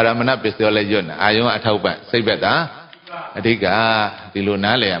အာရမဏပစ္စယောလည်းညွတ်နေအာယုံအထောက်ပံ့စိတ်ဘက်ကအဓိကဒီလို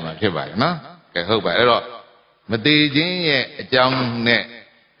နားလည်ရမှာဖြစ်ပါတယ်နော်ကဲဟုတ်ပါအဲ့တော့မသေးခြင်းရဲ့အကြောင်းနဲ့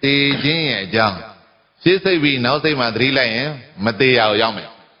သေခြင်းရဲ့အကြောင်းရှေးစိတ်ပြီးနောက်စိတ်မှာသတိလိုက်ရင်မသေးရအောင်ရောက်မယ်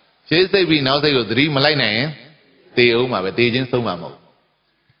ရှေးစိတ်ပြီးနောက်စိတ်ကိုသတိမလိုက်နိုင်ရင်သေအောင်မှာပဲသေခြင်းဆုံးမှာမဟုတ်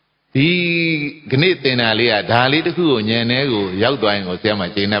ဒီခဏတင်တာလေးကဒါလေးတစ်ခုကိုဉာဏ်နဲ့ကိုရောက်သွားရင်ကိုဆရာမ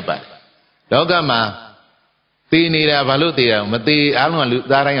ကျေနပ်ပါတယ်လောကမှာသေနေတာဘာလို့သေတာမသေအားလုံးကလူ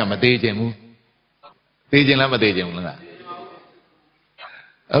သားတိုင်းကမသေခြင်းဘူးသေခြင်းလားမသေခြင်းဘူးလား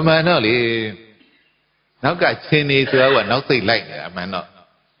အမှန်တော့လေနောက်ကချင်းနေဆိုတော့ကနောက်စိတ်လိုက်နေတာအမှန်တော့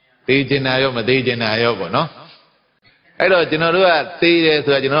သေခြင်းနာရောမသေခြင်းနာရောပေါ့နော်အဲ့တော့ကျွန်တော်တို့ကသေတယ်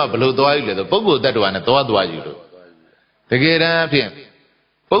ဆိုတာကျွန်တော်ကဘလို့သွားယူလဲဆိုပုဂ္ဂိုလ်တ attva နဲ့သွားယူလို့တကယ်တမ်းအဖြစ်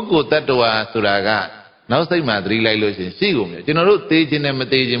ပုဂ္ဂိုလ်တ attva ဆိုတာကနောက်စိတ်မှသတိလိုက်လို့ရှိကုန်ပြီကျွန်တော်တို့သေခြင်းနဲ့မ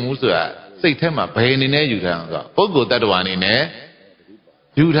သေခြင်းဘူးဆိုတာစိတ်ထဲမှာဘယ်အနေနဲ့ယူထားအောင်ဆိုပုဂ္ဂိုလ်တ attva အနေနဲ့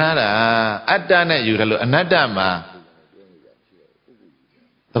ယူထားတာအတ္တနဲ့ယူထားလို့အနတ္တမှာ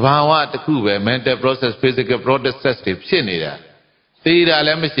သဘာဝတစ်ခုပဲ mental process physical process တွေဖြစ်နေတာသေတာလ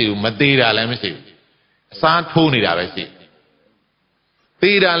ည်းမရှိဘူးမသေတာလည်းမရှိဘူးအစားထိုးနေတာပဲရှိ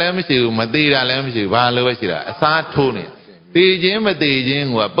သေတာလည်းမရှိဘူးမသေတာလည်းမရှိဘူးဘာလို့ပဲရှိတာအစားထိုးနေသေခြင်းမသေခြင်း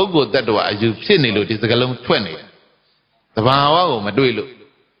ကပုဂ္ဂိုလ်တ attva အယူဖြစ်နေလို့ဒီစကလုံးထွက်နေတာသဘာဝကိုမတွေ့လို့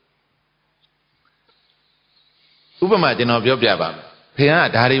ဥပမာကျွန်တော်ပြောပြပါမယ်ဖေက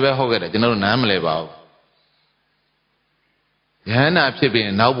ဒါတွေပဲဟောခဲ့တယ်ကျွန်တော်တို့နားမလဲပါဘူးယဟန္တာဖြစ်ပြီး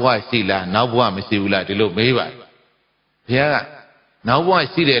နောက်ဘဝရှိလားနောက်ဘဝမရှိဘူးလားဒီလိုမေးပါတယ်ဖေကနောက်ဘဝ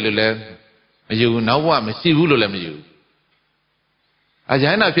ရှိတယ်လို့လည်းမယူဘူးနောက်ဘဝမရှိဘူးလို့လည်းမယူဘူးယ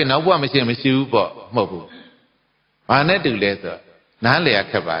ဟန္တာဖြစ်နောက်ဘဝမရှိဘူးပေါ့မဟုတ်ဘူးဘာနဲ့တူလဲဆိုတော့နားလည်ရ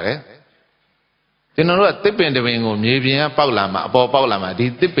ခက်ပါတယ်ကျွန်တော်တို့ကတစ်ပင်တစ်ပင်ကိုမြေပြင်ကပေါက်လာမှအပေါ်ပေါက်လာမှဒီ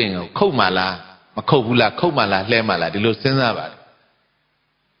တစ်ပင်ကိုခုတ်မှလားမခုတ်ဘူးလားခုတ်မှလားလှဲမှလားဒီလိုစဉ်းစားပါ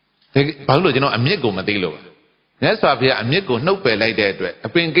တယ်ဘာလို့ကျွန်တော်အမြင့်ကိုမသိလို့ပါမြတ်စွာဘုရားအမြင့်ကိုနှုတ်ပယ်လိုက်တဲ့အတွက်အ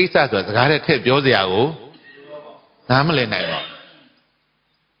ပင်ကိစ္စဆိုတာစကားနဲ့ထည့်ပြောစရာကိုနားမလည်နိုင်ပါဘူး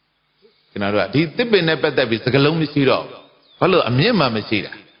ကျွန်တော်တို့ကဒီတစ်ပင်နဲ့ပတ်သက်ပြီးစကားလုံးမရှိတော့ဘာလို့အမြင့်မှမရှိ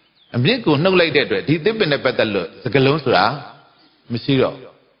တာအမြင့်ကိုနှုတ်လိုက်တဲ့အတွက်ဒီတစ်ပင်နဲ့ပတ်သက်လို့စကားလုံးဆိုတာမရှိတော့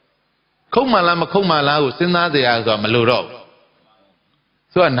ခုတ်မှလားမခုတ်မှလားကိုစဉ်းစားစရာဆိုတာမလိုတော့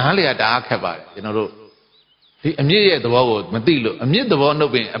ဆိုတော့နားလည်ရတာအခက်ပါတယ်ကျွန်တော်တို့ဒီအမြင့်ရဲ့သဘောကိုမသိလို့အမြင့်သဘောနှု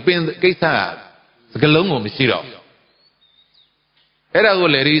တ်ပင်အပင်ကိစ္စကစကလုံးကိုမရှိတော့အဲ့ဒါကို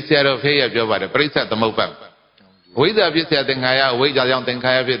လေဒီဆရာတော်ဖေးရပြောပါတယ်ပရိစ္ဆသမုပ္ပါအဝိဇ္ဇာဖြစ်ဆရာသင်္ခါရအဝိဇ္ဇာကြောင့်သင်္ခါ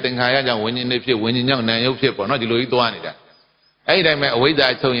ရဖြစ်သင်္ခါရကြောင့်ဝိညာဉ်တွေဖြစ်ဝိညာဉ်ကြောင့်နာမ်ရုပ်ဖြစ်ပေါ့နော်ဒီလိုကြီးသွားနေတာအဲ့ဒီတိုင်းပဲအဝိဇ္ဇာ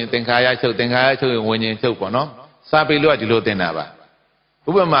ချုပ်ရင်သင်္ခါရချုပ်သင်္ခါရချုပ်ရင်ဝိညာဉ်ချုပ်ပေါ့နော်စာပေလို့ကဒီလိုသင်တာပါဥ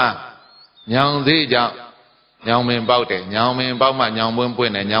ပမာညောင်သေးကြောင့်ညောင်မင်ပေါက်တယ်ညောင်မင်ပေါက်မှညောင်ပွင့်ပွ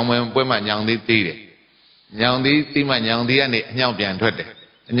င့်တယ်ညောင်မင်ပွင့်မှညောင်သေးသေးတယ်ညောင်သေးသေးမှညောင်သေးကနေအညောင်ပြန်ထွက်တယ်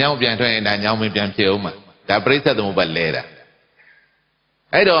အညောင်ပြန်ထွက်ရင်ဒါညောင်မင်ပြန်ဖြစ်အောင်မှာဒါပရိစ္ဆေသမုပ္ပါလဲတာ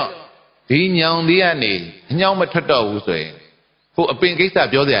အဲ့တော့ဒီညောင်သေးကနေအညောင်မထွက်တော့ဘူးဆိုရင်ဟိုအပင်ကိစ္စ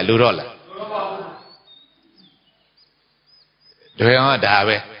ပြောစရာလိုတော့လားတွေအောင်ဒါ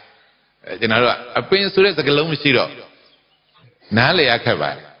ပဲကျွန်တော်တို့ကအပင်ဆိုတဲ့စကားလုံးမရှိတော့နားလည်ရခက်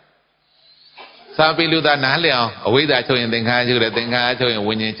ပါတယ်စာပေလူသားနားလည်အောင်အဝိဇ္ဇာချုပ်ရင်သင်္ခါရချုပ်တယ်သင်္ခါရချုပ်ရင်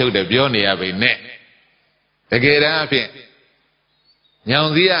ဝိညာဉ်ချုပ်တယ်ပြောနေရပြီနဲ့တကယ်တမ်းအဖြစ်ညောင်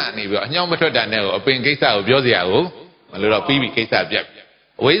စည်းကနေပြီးတော့အညောင်မထွက်တာနဲ့ကိုအပင်ကိစ္စကိုပြောစရာကိုမလို့တော့ပြီးပြီကိစ္စပြတ်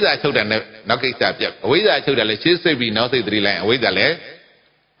အဝိဇ္ဇာချုပ်တာနဲ့နောက်ကိစ္စပြတ်အဝိဇ္ဇာချုပ်တာလည်းရှေ့စိတ်ပြီးနောက်စိတ်သတိလိုက်အဝိဇ္ဇာလည်း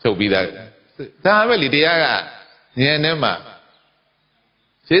ချုပ်ပြီးသားဒါပဲလေတရားကဉာဏ်နဲ့မှ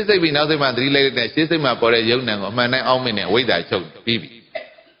ရှေ့စိတ်ပြီးနောက်စိတ်မှသတိလိုက်တဲ့ရှေ့စိတ်မှပေါ်တဲ့ယုံနံကိုအမှန်တိုင်းအောင်းမင်းနဲ့အဝိဇ္ဇာချုပ်ပြီးပြီ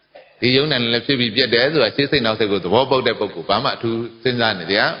ဒီယုံနံလည်းဖြစ်ပြီးပြတ်တယ်ဆိုတာရှေ့စိတ်နောက်စိတ်ကိုသဘောပေါက်တဲ့ပုဂ္ဂိုလ်ဘာမှအထူးစဉ်းစားနေ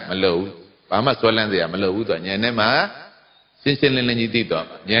ကြမလို့ဘူးဘာမှဆွဲလန်းစရာမလိုဘူးဆိုတော့ဉာဏ်နဲ့မှ ရှင်းရှင်းလင်းလင်းကြီးသိတော့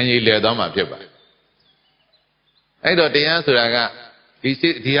ဉာဏ်ကြီးလည်သွားမှာဖြစ်ပါတယ်အဲ့တော့တရားဆိုတာကဒီ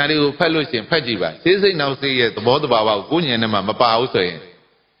ဟာလေးကိုဖတ်လို့ရှိရင်ဖတ်ကြည့်ပါစိတ်နောက်စိတ်ရဲ့သဘောတဘာဝကိုကိုယ်ဉာဏ်နဲ့မှမပါဘူးဆိုရင်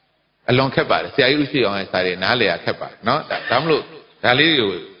အလွန်ခက်ပါတယ်ဆရာကြီးဥရှိအောင်ရဲ့စာတွေနားလည်ရခက်ပါတယ်နော်ဒါမလို့ဒါလေး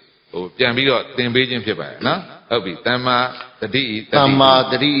ကိုပြန်ပြီးတော့သင်ပေးခြင်းဖြစ်ပါတယ်နော်ဟုတ်ပြီတမ္မာတတိ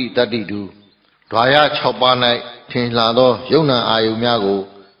တတိတုဓာယ6ပါး၌ထင်လာသောယုံနာအာယုများကို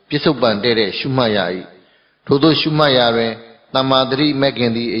ပြစ္ဆုတ်ပံတဲ့ရှုမှတ်ရ၏ထို့သောရှုမှတ်ရာတွင်တမ္မာတတိမဂ်ခ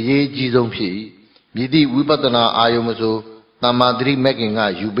င်သည်အရေးကြီးဆုံးဖြစ်၏မြည်သည့်ဝိပဿနာအာယုမဆိုတမ္မာတတိမဂ်ခင်က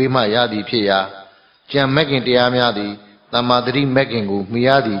ယူပေးမှရသည်ဖြစ်ရာကျန်မဂ်ခင်တရားများသည်တမ္မာတတိမဂ်ခင်ကိုမှီရ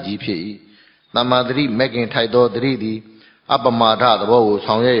သည်ကြီးဖြစ်၏တမ္မာတတိမဂ်ခင်ထိုက်သောတတိသည်အပမာဒသဘောကို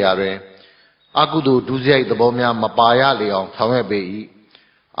ဆောင်ရွက်ရာတွင်အကုသိုလ်ဒုစရိုက်သဘောများမပါရလေအောင်ဆောင်ရွက်ပေ၏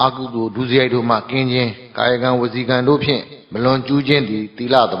အကုသိုလ်ဒုစရိုက်တို့မှကင်းခြင်းကာယကံဝစီကံတို့ဖြင့်မလွန်ကျူးခြင်းသည်သီ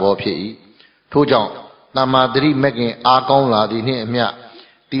လသဘောဖြစ်၏ထို့ကြောင့်တမ္မာတတိမဂ်ခင်အားကောင်းလာသည်နှင့်အမျှ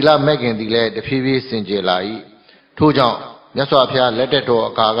သီလမဂ်ခင်သည်လည်းတဖြည်းဖြည်းစင်ကြယ်လာ၏ထို့ကြောင့်မြတ်စွာဘုရားလက်ထက်တော်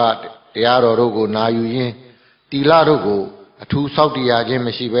အခါကတရားတော်တို့ကိုနာယူရင်းသီလတို့ကိုအထူးစောင့်တည်ရခြင်းမ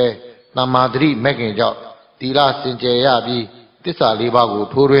ရှိဘဲတမ္မာတတိမဂ်ခင်ကြောင့်သီလစင်ကြယ်ရပြီးသစ္စာလေးပါးကို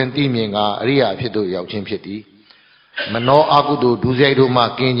ထိုးတွင်သိမြင်ကအရိယာဖြစ်သို့ရောက်ခြင်းဖြစ်သည်မနောအကုသိုလ်ဒုစရိုက်တို့မှ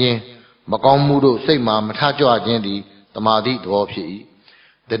ကင်းခြင်းမကောင်းမှုတို့စိတ်မှမထကြွခြင်းသည်တမာတိသဘောဖြစ်၏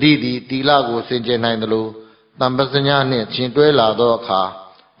တတိသည်သီလကိုစင်ကြယ်နိုင်သလိုတမ္ပစညာနှင့်ရှင်တွဲလာသောအခါ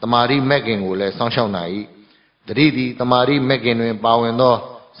တမာတိမဂ်ခင်ကိုလည်းစောင့်ရှောက်နိုင်၏တတိသည်တမာတိမဂ်ခင်တွင်ပါဝင်သော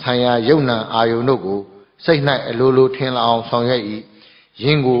ဆံရယုံနံအာယုန်တို့ကိုစိတ်၌အလိုလိုထင်လာအောင်ဆောင်ရွက်၏ယ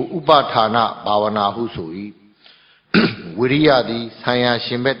င်းကိုဥပဌာနဘာဝနာဟုဆို၏ဝိရိယသည်ဆံရ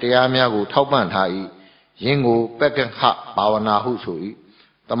ရှင်ဘက်တရားများကိုထောက်ပံ့ထား၏ယင်းကိုပက္ကခဘာဝနာဟုဆို၏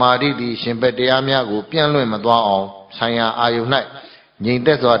တမာတိသည်ရှင်ဘက်တရားများကိုပြန့်လွင့်မသွားအောင်ဆံရအာယုန်၌ငြိမ်သ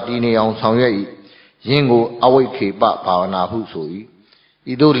က်စွာတည်နေအောင်ဆောင်ရွက်၏ယင်းကိုအဝိခေပဘာဝနာဟုဆို၏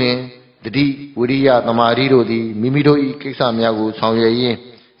ဤသို့လျှင်တတိဝိရိယတမာတိတို့သည်မိမိတို့၏ကိစ္စများကိုဆောင်ရွက်ရင်း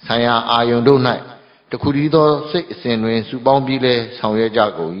ဆံရအာယုန်တို့၌တခုတည်းသောစိတ်အစဉ်တွင်စုပေါင်းပြီးလဲဆောင်ရွက်ကြ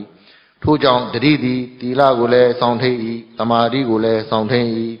ကုန်၏ထို့ကြောင့်တတိသည်သီလကိုလည်းဆောင်ထိန်၏တမာတိကိုလည်းဆောင်ထိန်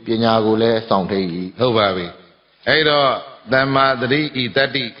၏ပညာကိုလည်းဆောင်ထိန်၏ဟုတ်ပါပြီအဲ့တော့တမ္မာတတိဤတ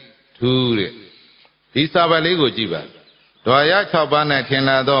တိထူးတဲ့ဒီစာပတ်လေးကိုကြည့်ပါဓဝါရ6ပါး၌ထင်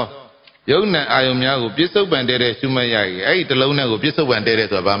လာသောယုံနံအာယုံများကိုပြစ္ဆုတ်ပံတဲ့ရှုမှတ်ရ၏အဲ့ဒီတလုံးနဲ့ကိုပြစ္ဆုတ်ပံတဲ့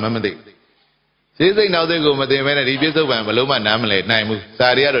ဆိုတာဘာမှမသိစိတ်နောက်စိတ်ကိုမသိဘဲနဲ့ဒီပြစ္ဆုတ်ပံဘလုံးမနားမလဲနိုင်ဘူးစာ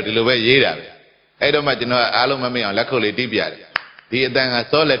တွေကတော့ဒီလိုပဲရေးတာပဲအဲ့တော့မှကျွန်တော်အားလုံးမမေ့အောင်လက်ခုပ်လေးတီးပြတယ်ဒီအတန်က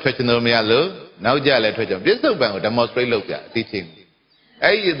စောလည်းထွက်ချင်လို့မရလို့နောက်ကြလည်းထွက်ချင်ပြစ္ဆုတ်ပံကို demonstrate လုပ်ပြအသိချင်း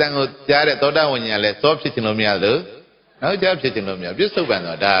အဲ့ဒီအတန်ကိုကြားတဲ့သောတာဝိညာဉ်လည်းစောဖြစ်ချင်လို့မရလို့နောက်ကြဖြစ်ချင်လို့မရပြစ္ဆုတ်ပံ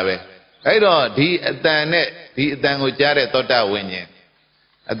တော့ဒါပဲအဲ့တော့ဒီအတန်နဲ့ဒီအတန်ကိုကြားတဲ့သောတာဝိညာဉ်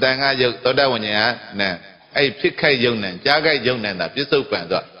အတန်ကယုတ်သောတာဝိညာဉ်ကနံအဲ့ဖြစ်ခိုက်ယုံနံကြားခိုက်ယုံနံတာပြစ္ဆုတ်ပံ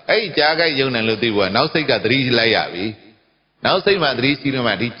တော့အဲ့ဒီကြားခိုက်ယုံနံလို့သိဖို့ကနောက်စိတ်ကသတိလိုက်ရပြီနောက်စိတ်မှာသတိရှိလို့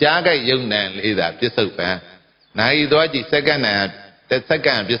မှဒီကြားခိုက်ယုံနံလေးသာပြစ္ဆုတ်ပံနိုင်သွားကြည့်စက္ကန့်နဲ့တစ်စက္က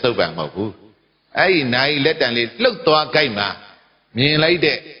န့်ပြစ္ဆုတ်ပံမဟုတ်ဘူးအဲ့ဒီနိုင်လက်တံလေးလှုပ်သွားကြိုက်မှာမြင်လိုက်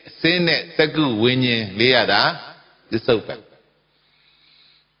တဲ့အစင်းနဲ့စက္ကုဝိညာဉ်လေးရတာပြစ္ဆုတ်ပံ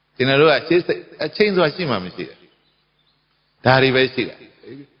ကျွန်တော်တို့ကရှေ့အချိန်ဆိုတာရှိမှမရှိတယ်ဒါတွေပဲရှိတာ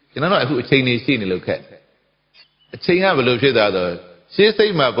ကျွန်တော်တို့အခုအချိန်နေရှိနေလို့ခက်အချိန်ကဘယ်လိုဖြစ်သွားတော့ရှေ့စိ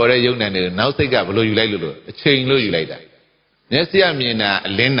တ်မှာပေါ်တဲ့ယုံနံတွေနောက်စိတ်ကဘယ်လိုယူလိုက်လို့အချိန်လို့ယူလိုက်တာမျက်စိကမြင်တာ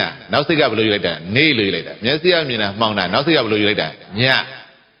အလင်းတာနောက်စိတ်ကဘယ်လိုယူလိုက်တာနေလို့ယူလိုက်တာမျက်စိကမြင်တာမှောင်တာနောက်စိတ်ကဘယ်လိုယူလိုက်တာည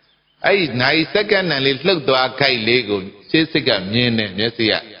အဲ့ဒီနိုင်စက္ကန့်နဲ့လေးလှုပ်သွားခိုက်လေးကိုရှေ့စိတ်ကမြင်တယ်မျက်စိ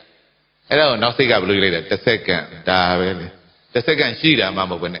ကအဲ့ဒါကိုနောက်စိတ်ကဘယ်လိုယူလိုက်တာတစ်စက္ကန့်ဒါပဲလေတစ်စက္ကန့်ရှိတာမှမ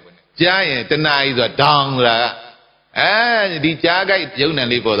ဟုတ်ဘူးနဲ့ကြားရင်တနာကြီးဆိုတာဒေါင်းဆိုတာအဲဒီကြားခိုက်ယုံနံ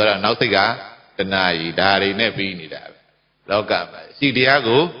လေးပေါ်သွားတာနောက်စိတ်ကတနာကြီးဒါတွေနဲ့ပြီးနေတာပဲလောကမှာရှိတရား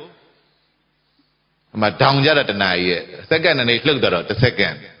ကိုအမှဒေါင်းကြတာတနာကြီးရဲ့စက္ကန့်နဲ့လှုပ်တော့တစ်စက္က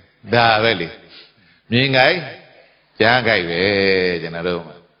န့်ဒါပဲလေမြင်ခိုက်ကြားခိုက်ပဲကျွန်တော်တို့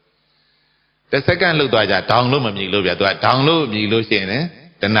တစ်စက္ကန့်လှုပ်သွားကြဒေါင်းလို့မမြည်လို့ဗျာသူကဒေါင်းလို့မြည်လို့ရှိရင်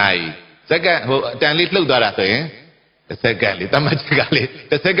တနာကြီးစက္ကန့်ဟိုအတန်လေးလှုပ်သွားတာဆိုရင်တစ်စက္ကန့်လေတမတ်ချက်ကလေ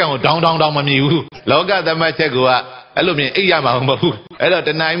တစ်စက္ကန့်ကိုဒေါင်းမမြည်ဘူးလောကတမတ်ချက်ကအဲ့လိုမြင်အိပ်ရမှာမဟုတ်ဘူးအဲ့တော့တ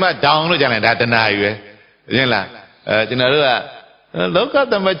ဏှာကြီးမှဒေါင်းလို့ကြတယ်ဒါတဏှာကြီးပဲရှင်းလားကျွန်တော်တို့ကလောက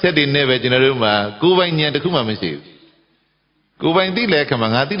တမတ်ချက်တွေနဲ့ပဲကျွန်တော်တို့မှာကိုယ်ပိုင်ဉာဏ်တစ်ခုမှမရှိဘူးကိုယ်ပိုင်သိလဲခမ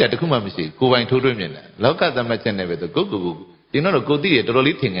ငါသိတာတစ်ခုမှမရှိဘူးကိုယ်ပိုင်ထိုးထွင်းမြင်တယ်လောကတမတ်ချက်နဲ့ပဲသူကိုကျွန်တော်တို့ကိုသိရတော်တော်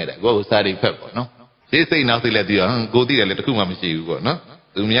လေးထင်ခဲ့တယ်ကိုယ်စာရိဖက်ပေါ့နော်ရှင်းစိတ်နောက်စိတ်လည်းသိရောကိုသိတယ်လည်းတစ်ခုမှမရှိဘူးပေါ့နော်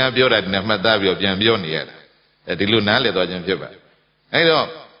သူများပြောတာဒီနဲ့မှတ်သားပြီးပြန်ပြောနေရတာဒီလိုနားလည်သွားခြင်းဖြစ်ပါတယ်အဲ့တော့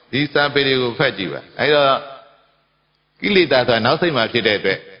ဒီစာပေတွေကိုဖတ်ကြည့်ပါအဲ့တော့ကိလေသာဆိုတာနောက်စိတ်မှာဖြစ်တဲ့အ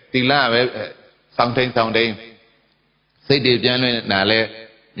တွက်သီလပဲစောင့်ထိန် စိတ်တွေပြန်လွင်နာလဲ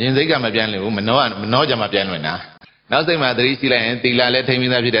မြင်စိတ်ကမပြန်လွင်ဘူးမနှောကြမှာပြန်လွင်တာနောက်စိတ်မှာသတိရှိလိုက်ရင်သီလလည်းထိမ့်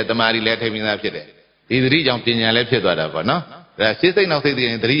ပြီးသားဖြစ်တယ်တမာရီလည်းထိမ့်ပြီးသားဖြစ်တယ်ဒီသတိကြောင့်ပညာလည်းဖြစ်သွားတာပေါ့နော်ဒါရှင်းစိတ်နောက်စိတ်တည်း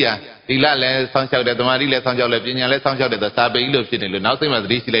ရင်သတိဟာသီလလည်းဆောင်းလျှောက်တယ်တမာရီလည်းဆောင်းလျှောက်တယ်ပညာလည်းဆောင်းလျှောက်တယ်သာစာပေကြီးလို့ဖြစ်နေလို့နောက်စိတ်မှာသ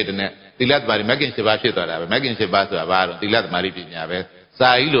တိရှိလိုက်တဲ့နဲ့သီလတမာရီမဂ္ဂင်7ပါးဖြစ်သွားတာပဲမဂ္ဂင်7ပါးဆိုတာဘာလို့သီလတမာရီပညာပဲစာ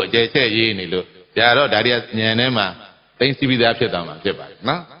ကြီးလို့အကျယ်ချဲ့ရေးနေလို့ဒါတော့ဒါတွေကဉာဏ်ထဲမှာသိသိပြီးသားဖြစ်သွားမှာဖြစ်ပါတယ်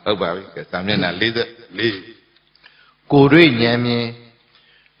နော်ဟုတ်ပါပြီစာမျက်နှာ44ကိုယ်တွေ့ဉာဏ်မြင်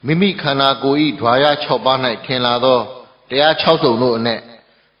မိမိခန္ဓာကိုယ်ဤဓွာရ6ပါး၌ထင်လာသောတရား6စုံတို့အနက်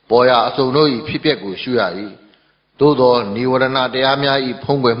ပေါ်ရာအစုံတို့၏ဖြစ်ပျက်ကိုရှုရ၏သို့သောនិဝရဏတရားများ၏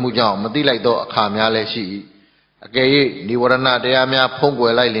ဖုံးကွယ်မှုကြောင့်မသိလိုက်သောအခါများလည်းရှိ၏အကယ်၍និဝရဏတရားများဖုံးကွ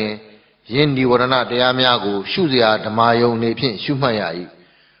ယ်လိုက်လျင်ယင်းនិဝရဏတရားများကိုရှုစရာဓမ္မယုံနေဖြင့်ရှုမှတ်ရ၏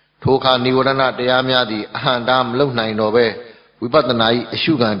ထိုအခါនិဝရဏတရားများသည်အဟံတာမလုံနိုင်တော့ဘဲဝိပဿနာ၏အ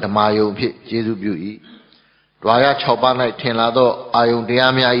ရှုခံဓမ္မယုံဖြင့်ကျေစုပြု၏ဓွာရ6ပါး၌ထင်လာသောအာယုန်တ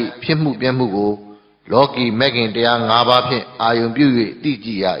ရားများ၏ဖြစ်မှုပြမှုကိုလောကီမဂ္ဂင်တရား5ပါးဖြင့်အာယုန်ပြု၍သိကြ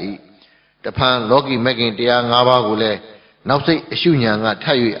ည်ရ၏တဖန်လောကီမဂ္ဂင်တရား5ပါးကိုလည်းနောက်စိတ်အရှုဉဏ်ကထ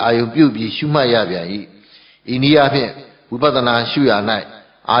ပ်၍အာယုန်ပြုပြီးရှုမှတ်ရပြန်၏ဤနည်းအားဖြင့်ဝိပဿနာရှုရာ၌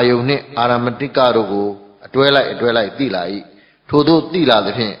အာယုန်နှင့်အာရမတိကတို့ကိုအတွဲလိုက်သိလာ၏ထို့သို့သိလာသ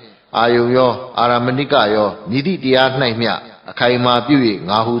ဖြင့်အာယုန်ရောအာရမဏိကရောမြည်သည့်တရား၌မျှအခိုင်အမာပြု၍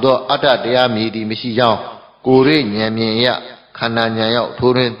ငါဟုသောအတ္တတရားမြည်သည်မရှိကြောင်းကိုယ်ရိဉာဏ်မြင်ရခန္ဓာဉာဏ်ရောက်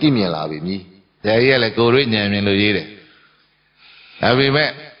ထိုးတွင်သိမြင်လာပြီမည်။ဒါကြီးကလည်းကိုယ်ရိဉာဏ်မြင်လို့ရေးတယ်။ဒါပေမဲ့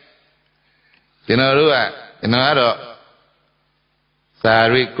ကျွန်တော်ကတော့စာ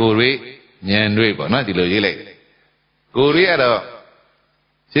ရိကိုယ်ရိဉာဏ်တွေပေါ့နော်ဒီလိုရေးလိုက်တယ်။ကိုယ်ရိကတော့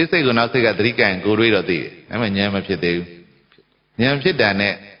ရှင်းစိတ်ကနောက်စိတ်ကသတိကံကိုယ်ရိတော့သိတယ်။ဒါပေမဲ့ဉာဏ်မဖြစ်သေးဘူး။ဉာဏ်ဖြစ်တာ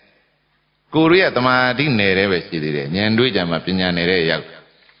နဲ့ကိုယ်ရိကတမာတိနယ်တဲ့ပဲရှိသေးတယ်။ဉာဏ်တွေကြမှာပညာနယ်တဲ့ရောက်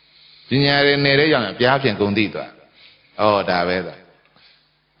ပညာရည်နေတဲ့ကြောင့်အပြားဖြင့်ကုန်သိသွား။ဩဒါပဲသာ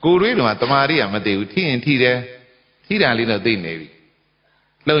။ကိုယ်တွေးတော့တမာရီကမသိဘူး။ထိရင်ထိတယ်။ထိတာလေးတော့သိနေပြီ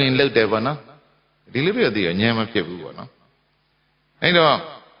။လှုပ်ရင်လှုပ်တယ်ပေါ့နော်။ဒီလိုပြသိရဉာဏ်မဖြစ်ဘူးပေါ့နော်။အဲ့တော့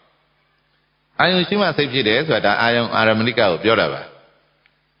အာယုံရှိမှစိတ်ဖြစ်တယ်ဆိုတာဒါအာယုံအာရမဏိကကိုပြောတာပါ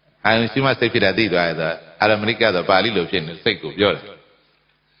။အာယုံရှိမှစိတ်ဖြစ်တာသိသွားရတာအာရမဏိကတော့ပါဠိလိုဖြစ်နေစိတ်ကိုပြောတယ်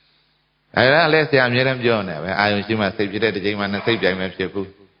။အဲ့ဒါလည်းဆရာအမြဲတမ်းပြောနေပဲအာယုံရှိမှစိတ်ဖြစ်တဲ့တစ်ချိန်မှနဲ့စိတ်ပြိုင်မဖြစ်ဘူး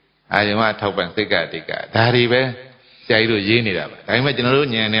။အာယုံကထောက်ပံ့စိတ်ကအတိတ်ကဒါတွေပဲဆရာကြီးတို့ရေးနေတာပါဒါပေမဲ့ကျွန်တော်တို့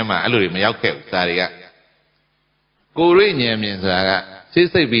ဉာဏ်ထဲမှာအဲ့လိုတွေမရောက်ခဲ့ဘူးစာတွေကကိုယ်ရိဉာဏ်မြင်ဆိုတာကရှေ့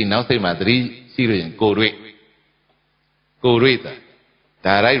စိတ်ပြီးနောက်စိတ်မှာသတိရှိလို့ရင်ကိုယ်ရိဆို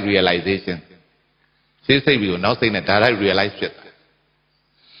တာ direct realization ရှေ့စိတ်ပြီးကိုနောက်စိတ်နဲ့ direct realize ဖြစ်တာဒါ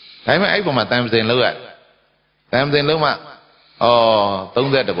ပေမဲ့အဲ့ပုံမှာတန်ပစင်လောက်ရတယ်တန်ပစင်လုံးမှ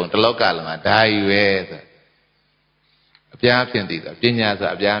31ပုံတစ်လောကလုံးကဒါကြီးပဲဆိုအပြားဖြစ်သည်ဆိုပညာဆို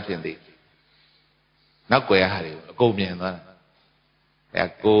အပြားဖြစ်သည်နောက်ွယ်ဟာတွေကိုအကုန်မြင်သွားတာအဲ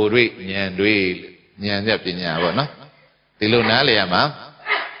ကိုယ်တွေ့ဉာဏ်တွေ့ဉာဏ်နဲ့ပညာပေါ့နော်ဒီလိုနားလည်ရမှာ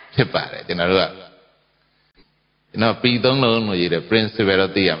ဖြစ်ပါတယ်ကျွန်တော်တို့ကကျွန်တော်ပြီးသုံးလုံးလို့ရေးတယ် principle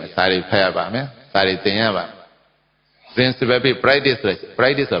တော့သိရမယ်စာတွေဖတ်ရပါမယ်စာတွေသင်ရပါ principle ပြီး practice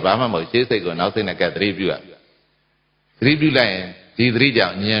ဆိုဘာမှမဟုတ်ရှေ့စိတ်ကိုနောက်စိတ်နဲ့ကသတိပြုရသတိပြုလိုက်ရင်ဒီသတိကြော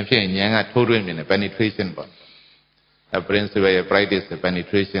င့်ဉာဏ်ဖြစ်ဉာဏ်ကထိုးထွင်းမြင်တယ် penetration ပေါ့a principle ရဲ့ practice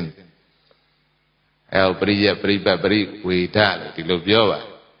penetration ပရိယပရိပတ်ပရိဝေဒလို့ဒီလိုပြောပါ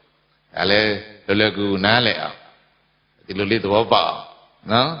ဒါလည်းလွယ်လွယ်ကူနားလည်အောင်ဒီလိုလေးသဘောပေါက်အောင်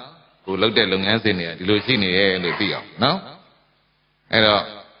နော်ကိုလုပ်တဲ့လုပ်ငန်းစဉ်တွေကဒီလိုရှိနေရဲ့လို့သိအောင်နော်အဲ့တော့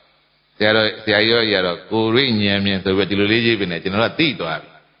ဆရာကြီးရောရတော့ကိုရိဉာဏ်မြင်ဆိုပြီးဒီလိုလေးရေးပြီနဲ့ကျွန်တော်တို့သိသွားပြီ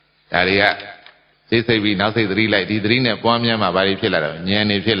ဒါတွေကစိတ်ပြီးနောက်စိတ်သတိလိုက်ဒီသတိနဲ့ပွားများမှဘာတွေဖြစ်လာတော့ဉာဏ်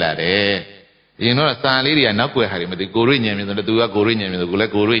တွေဖြစ်လာတယ်အရင်တော့စာလေးတွေကနောက်ွယ်ဟာတွေမသိကိုရိဉာဏ်မြင်ဆိုတော့သူကကိုရိဉာဏ်မြင်ဆိုကိုလ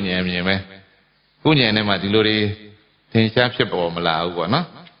ည်းကိုရိဉာဏ်မြင်ပဲကိုဉာဏ်နဲ့မှဒီလိုတွေသင်ရှားဖြစ်ပေါ်မလာဘူးပေါ့နော်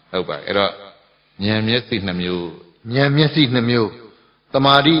ဟုတ်ပါအဲ့တော့ဉာဏ်မျက်စိ2မျိုးဉာဏ်မျက်စိ2မျိုးတ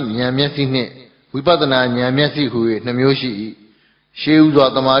မာတိဉာဏ်မျက်စိနှင့်ဝိပဿနာဉာဏ်မျက်စိဟူ၍2မျိုးရှိ၏ရှေးဥစွာ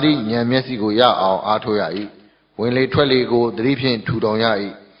တမာတိဉာဏ်မျက်စိကိုရအောင်အားထုတ်ရ၏ဝင်လေထွက်လေကိုသတိဖြင့်ထူထောင်ရ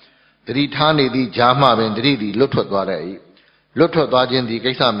၏သတိထားနေသည့်ကြားမှပင်သတိသည်လွတ်ထွက်သွားတတ်၏လွတ်ထွက်သွားခြင်းသည်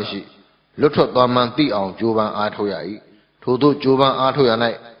ကိစ္စမရှိလွတ်ထွက်သွားမှသိအောင်ကြိုးပမ်းအားထုတ်ရ၏ထို့သောကြိုးပမ်းအားထုတ်ရ၌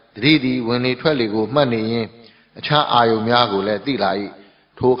သတိသည်ဝင်လေထွက်လေကိုမှတ်နေရင်အခြားအာယုံများကိုလည်းသိလာ၏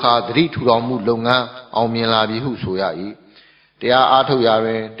ထိုအခါသတိထူထောင်မှုလုပ်ငန်းအောင်မြင်လာပြီဟုဆိုရ၏တရားအားထုတ်ရာတွ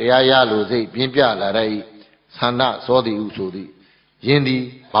င်တရားရလိုစိတ်ပြင်းပြလာတတ်၏ဆန္ဒစောသည်ဟုဆိုသည်ယင်းသည်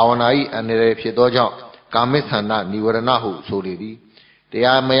ဘာဝနာ၏အန္တရာယ်ဖြစ်သောကြောင့်ကာမိဆန္ဒនិဝရဏဟုဆိုလေသည်တ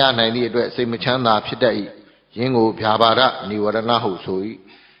ရားမရနိုင်သည့်အတွက်စိတ်မချမ်းသာဖြစ်တတ်၏ယင်းကိုဗျာပါဒនិဝရဏဟုဆို၏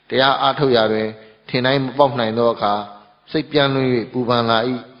တရားအားထုတ်ရာတွင်ထင်တိုင်းမပေါက်နိုင်သောအခါစိတ်ပြန်လွင်၍ပူပန်လာ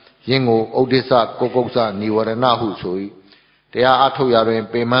၏ ရင်ကိုဥဒိစ္စကိုကုက္ဆနိဝရဏဟုဆို၏တရား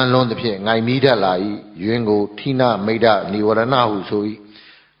အထုတ်ရာတွင်ပင်မလွန်းသဖြင့်ငိုင်မိတတ်လာ၏ယွင်ကိုဌိနမိတ်ဒနိဝရဏဟုဆို၏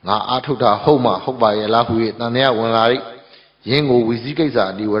ငါအထုတ်တာဟုတ်မှဟုတ်ပါရဲ့လားဟု၍တန်တရားဝင်လာ၏ယင်းကိုဝိဇိကိစ္စ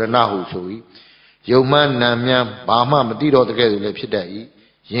နိဝရဏဟုဆို၏ယုံမှန်နံမြန်းဘာမှမသိတော့တကယ်လို့လည်းဖြစ်တတ်၏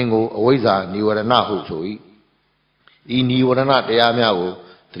ယင်းကိုအဝိဇ္ဇာနိဝရဏဟုဆို၏ဤနိဝရဏတရားများ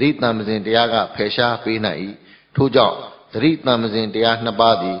ကိုသတိတံပစဉ်တရားကဖယ်ရှားပေးနိုင်၏ထို့ကြောင့်သတိတံပစဉ်တရားနှစ်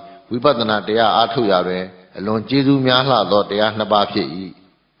ပါးသည်ဝိပဿနာတရားအားထုတ်ရာတွင်အလွန်ကျေးဇူးများလှသောတရားနှစ်ပါးဖြစ်၏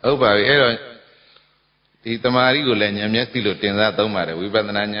ဟုတ်ပါပြီအဲ့တော့ဒီတမာရီကိုလည်းဉာဏ်မျက်စိလို့တင်စားသုံးပါတယ်ဝိပ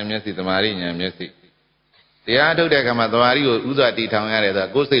ဿနာဉာဏ်မျက်စိတမာရီဉာဏ်မျက်စိတရားထုတ်တဲ့အခါမှာတမာရီကိုဥစွာတည်ထောင်ရတယ်ဆိုတော့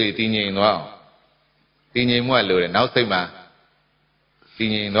ကိုယ်စိတ်လေးတည်ငြိမ်သွားအောင်တည်ငြိမ်မှုကလိုတယ်နောက်စိတ်မှာတည်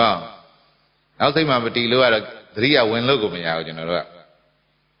ငြိမ်သွားအောင်နောက်စိတ်မှာမတည်လို့ကတော့သတိကဝင်လို့ကိုမရဘူးကျွန်တော်တို့က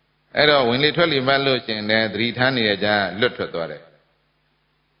အဲ့တော့ဝင်လေထွက်လေမှတ်လို့ရှင်တယ်သတိထားနေတဲ့ကြားလွတ်ထွက်သွား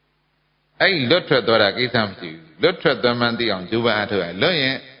တယ်အဲ့လွတ်ထွက်သွားတာကိစ္စမရှိဘူးလွတ်ထွက်သွားမှန်းသိအောင်ကြိုးပမ်းအားထုတ်ရလွတ်ရ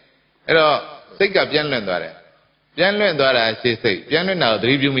င်အဲ့တော့စိတ်ကပြန်လွင့်သွားတယ်ပြန်လွင့်သွားတာရှေ့စိတ်ပြန်လွင့်တာကိုသ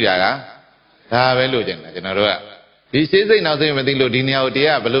တိပြုမိတာကဒါပဲလို့ကျင်တယ်ကျွန်တော်တို့ကဒီရှေ့စိတ်နောက်စိတ်မသိလို့ဒီနေရာကို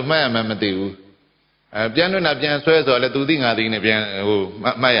တရားဘယ်လိုမှတ်ရမှန်းမသိဘူးပြန်လွင့်တာပြန်ဆွဲ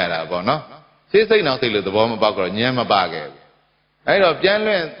ဆိုတော့လေသူသိငါသိနေပြန်မှတ်ရတာပေါ့နော်ရှေ့စိတ်နောက်စိတ်လို့သဘောမပေါက်တော့ဉာဏ်မပါခဲ့ဘူး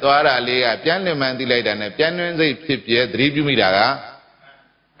အဲ့တော့ပြန်လွင့်သွားတာလေးကပြန်လွင့်မှန်းသိလိုက်တာနဲ့ပြန်လွင့်စိတ်ဖြစ်ပြဲသတိပြုမိတာ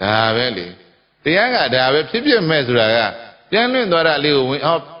ကဒါပဲလေတရားကဒါပဲဖြစ်ဖြစ်မဲ့ဆိုတာကပြန်လွင့်သွားတာလေးကို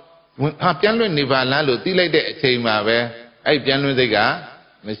ပြန်လွင့်နေပါလားလို့သိလိုက်တဲ့အချိန်မှာပဲအဲ့ပြန်လွင့်စိတ်က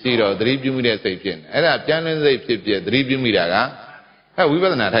မရှိတော့သတိပြုမိတဲ့စိတ်ဖြစ်နေအဲ့ဒါပြန်လွင့်စိတ်ဖြစ်ပြသတိပြုမိတာကဝိ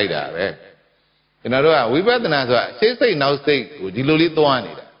ပဿနာထိုက်တာပဲကျွန်တော်တို့ကဝိပဿနာဆိုတာရှေ့စိတ်နောက်စိတ်ကိုဒီလိုလေးသွားနေ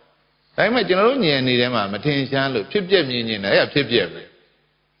တာဒါပေမဲ့ကျွန်တော်တို့ဉာဏ်နေထဲမှာမထင်ရှားလို့ဖြစ်ပြမြင်နေတာအဲ့ဒါဖြစ်ပြပဲ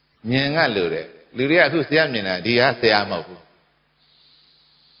ဉာဏ်ကလိုတယ်လူတွေကအခုဆရာမြင်တာဒီဟာဆရာမဟုတ်ဘူး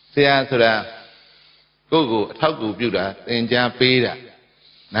ဆရာဆိုတာကိုယ့်ကိုအထောက်အကူပြုတာသင်ကြား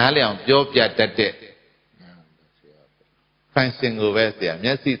ပေးတာနားလည်အောင်ပြောပြတတ်တဲ့ function ကိုပဲဆရာမျ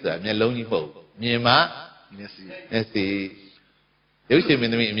က်စိဆိုတာမျက်လုံးကြီးမဟုတ်ဘူးမြင်မှမျက်စိရုပ်ရှင်မ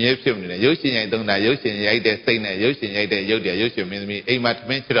င်းသမီးအမြဲဖြစ်နေတယ်ရုပ်ရှင်ရိုက်သုံးတာရုပ်ရှင်ရိုက်တဲ့စိတ်နဲ့ရုပ်ရှင်ရိုက်တဲ့ရုပ်တရားရုပ်ရှင်မင်းသမီးအိမ်မှာထ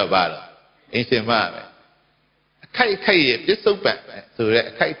မင်းချတော့ပါတော့အင်းရှင်မပဲအခိုက်အခိုက်ရဲ့ပြစ္ဆုတ်ပတ်ဆိုရဲ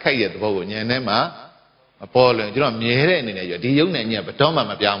အခိုက်အခိုက်ရဲ့သဘောကိုဉာဏ်ထဲမှာမပေါ်လွင်ကျွန်တော်မြဲတဲ့အနေနဲ့ဒီရုပ်နဲ့ညဘယ်တော့မှ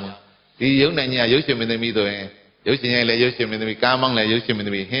မပြောင်းဘူးဒီရုပ်နဲ့ညရုပ်ရှင်မင်းသမီးဆိုရင်ရုပ်ရှင်ရိုက်လည်းရုပ်ရှင်မင်းသမီးကားမောင်းလည်းရုပ်ရှင်မင်းသ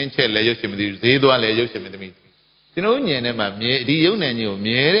မီးဟင်းချက်လည်းရုပ်ရှင်မင်းသမီးဈေးသွားလည်းရုပ်ရှင်မင်းသမီးကျွန်တော်ဉာဏ်ထဲမှာမြဲဒီရုပ်နဲ့ညကို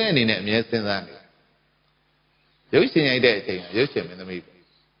မြဲတဲ့အနေနဲ့အမြဲစဉ်းစားနေရုပ်ရှင်ရိုက်တဲ့အချိန်ရုပ်ရှင်မင်းသ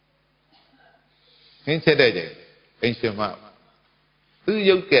မီးဟင်းချက်တဲ့ချိန်အင်းရှင်မသူ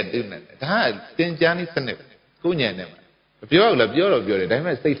ရုပ်ကဲ့တူးနေတယ်ဒါကတင်ကြားနည်းစနစ်ကိုဉာဏ်နဲ့မှာမပြောဘူးလားပြောတော့ပြောတယ်ဒါပေ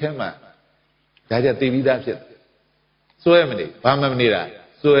မဲ့စိတ်ထဲမှာဒါကြသိပြီးသားဖြစ်တယ်စွဲမနေဘာမှ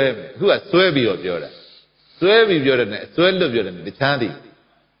မနေတာစွဲမယ်အခုကစွဲပြီးတော့ပြောတာစွဲပြီးပြောတယ်နဲ့စွဲလွတ်ပြောတယ်နဲ့တခြားသည်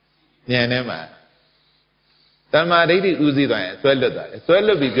ဉာဏ်ထဲမှာတမ္မာဒိဋ္ဌိဥသိသွားရင်စွဲလွတ်သွားတယ်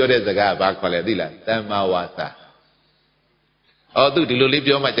စွဲလွတ်ပြီးပြောတဲ့စကားကဘာခေါ်လဲသိလားတမ္မာဝါစာသူဒီလို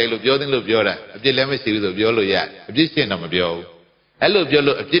လေးပြောမှကြိုက်လို့ပြောသင်းလို့ပြောတာအပြစ်လည်းမရှိဘူးဆိုပြောလို့ရတယ်အပြစ်ရှင်းတော့မပြောဘူးအဲ့လိုပြော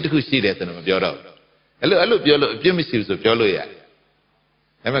လို့အပြစ်တစ်ခုရှိတယ်ဆိုတော့မပြောတော့ဘူးအဲ့လိုပြောလို့အပြစ်မရှိဘူးဆိုပြောလို့ရတယ်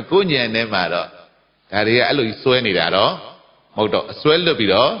ဒါပေမဲ့ကိုယ်ဉာဏ်ထဲမှာတော့ဒါတွေကအဲ့လိုကြီးစွဲနေတာတော့မဟုတ်တော့အ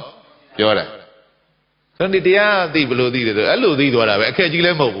စွဲလွတ်ပြီးတော့ပြောတာဆိုတော့ဒီတရားသိဘလို့သိတယ်ဆိုအဲ့လိုသိသွားတာပဲအခက်ကြီးလ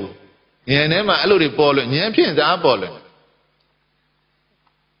ည်းမဟုတ်ဘူးဉာဏ်ထဲမှာအဲ့လိုတွေပေါ်လို့ဉာဏ်ဖြင့်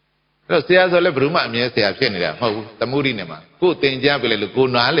စားပေါ်လို့အဲ့တော့ဆရာဆိုလည်းဘယ်သူမှအမြဲဆရာဖြစ်နေတာမဟုတ်ဘူးသမုဒိနဲ့မှာကိုယ်သင်ကြားပြလိုက်လို့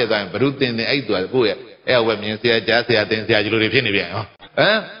ကိုနားလေသွားရင်ဘယ်သူသင်အဲ့သူကကိုယ့်ရဲ့အဲ့ဝဲမြင်ဆရာကြားဆရာသင်ဆရာကြီးလိုတွေဖြစ်နေပြန်ဟော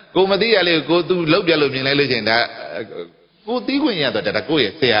ကိုမသိရလေကိုသူလောက်ပြလို့မြင်လိုက်လို့ချင်းဒါကိုသိခွင့်ရတော့ဒါကိုယ့်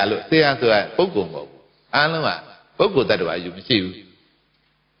ရဲ့ဆရာလို့ဆရာဆိုတာပုဂ္ဂိုလ်မဟုတ်ဘူးအားလုံးကပုဂ္ဂိုလ်တ attva ယူမရှိ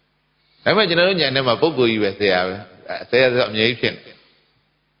ဘူးဒါပေမဲ့ကျွန်တော်တို့ဉာဏ်ထဲမှာပုဂ္ဂိုလ်ကြီးပဲဆရာပဲဆရာဆိုအမြဲဖြစ်နေ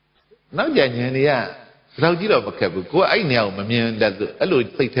နောက်ကြဉာဏ်တွေကတော့ကြည့်တော့မခက်ဘူးကိုကအဲ့နေရာကိုမမြင်တတ်ဘူးအဲ့လို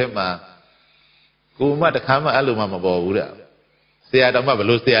စိတ်ထဲမှာကိုမှတခါမှအဲ့လိုမှမပေါ်ဘူးတဲ့ဆရာတော်မှဘ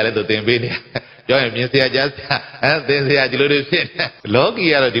လို့ဆရာလဲဆိုသင်ပေးနေပြောရင်မြင်ဆရာကြားဆရာသင်ဆရာဒီလိုတွေဖြစ်နေလောကီ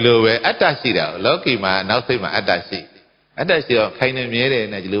ကတော့ဒီလိုပဲအတ္တရှိတာလောကီမှာနောက်စိတ်မှာအတ္တရှိတော့ခိုင်နေမြဲ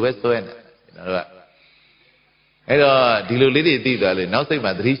တယ်နဲ့ဒီလိုပဲစွဲနေကျွန်တော်တို့ကအဲ့တော့ဒီလိုလေးတွေသိသွားလေ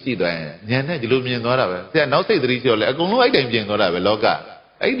နောက်စိတ်မှာသတိရှိသွားရင်ဉာဏ်နဲ့ဒီလိုမြင်သွားတာပဲဆရာနောက်စိတ်သတိရှိတော့လေအကုန်လုံးအဲ့တိုင်ပြင်သွားတာပဲလောက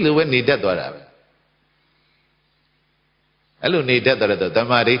အဲ့လိုပဲနေတတ်သွားတာပဲအဲ့လိုနေတတ်သွားတော့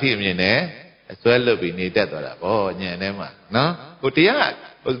တမ္မာဒိဋ္ဌိအမြင်နဲ့အစွဲလွတ်ပြီးနေတတ်သွားတာဗောဉာဏ်ထဲမှာနော်ဟိုတ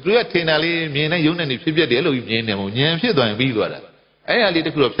ရားသူကထင်တာလေးမြင်တဲ့ယုံနဲ့နေဖြစ်ပြတယ်အဲ့လိုမြင်နေမို့ဉာဏ်ဖြစ်သွားရင်ပြီးသွားတာအဲ့ဟာလေးတ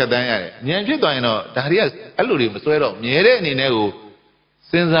ခုတော့ဖြတ်တန်းရတယ်ဉာဏ်ဖြစ်သွားရင်တော့ဒါတွေကအဲ့လိုတွေမစွဲတော့မြဲတဲ့အနေနဲ့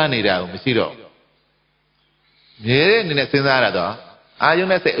ကိုစဉ်းစားနေတာကိုမရှိတော့မြဲတဲ့အနေနဲ့စဉ်းစားရတော့ Ayung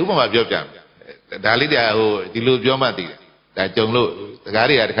na say Uma Biobjam. Dalida who Dilu Biomati. That Jonglo, the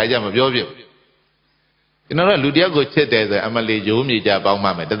Gari at Kajam Biobio. You know, Ludia go chet there, the Amali Jumi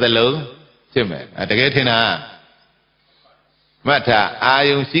Jabama, the low, Chimmer, at the Gatina. Mata,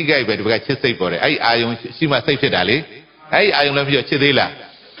 Ayung she gave it, but I say for it. Ayung she must say Dali. Ayung of your Chidilla.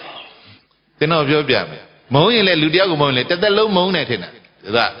 The no Biobjam. Moon let Ludia go moon, let the low moon at him.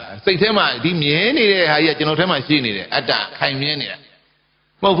 That say Tema, Dimiani, Hayatino Shini, at that Kaimiania.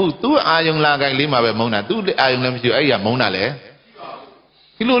 Mohu, two Ayung Laga Lima Mona, two Ayung Lamsu Aya Mona le.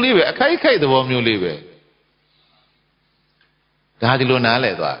 You live it, a Kai the warm you live it. The Hadilona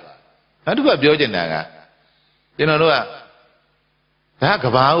Leva. How do I build in Naga? You know, that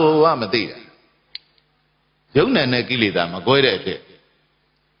Kabao Amadea. Yona Negilida, Magoide.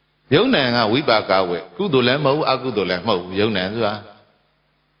 Yona, we back away. Kudolemo, Agudolemo, Yona.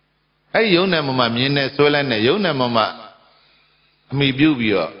 Hey, Yona Mamma Mine, Solana, Yona Mamma. Me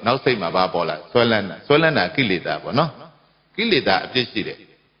Bubio, now say my babola, Solana, Kilida, no? Kilida, Jesside.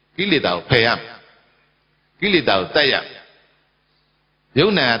 Kilida, Payam. Kilida, Tayam.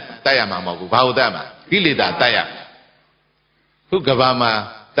 Yona, Tayama, Baudama. Kilida, Tayam.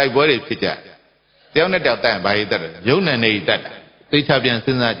 Hukabama, Taibori Pita. The only doubt time by either. Yona need that. They have been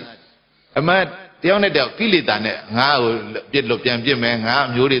Sinadi. A man, the only doubt Kilida, now, Pietlopian Jimmy,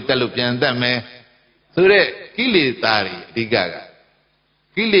 I'm Yuri Telupian, that man. So that Kilidari, the Gaga.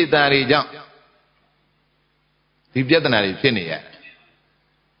 Kilidari jump. The Vietnamese Finia.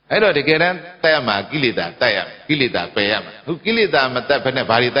 I don't get an Tayama, Kilida, Kilida, Payam. Who Kilida, Matapana,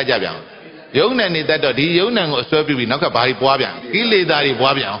 Bari Tajabian. Yona need that, the Yona was serving with Naka Bari Boabian. Kilidari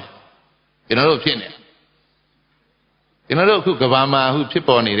Boabian. You know, Finia. You know, who Kavama, who chip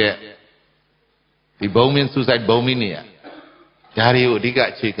on it. The bombing suicide bombing. Jari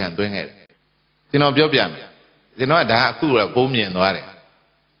Udiga chicken doing it. You know, Biobian. You know, that cool bombing and worry.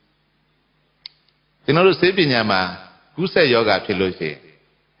 You know, Sepinyama, who say yoga philosophy,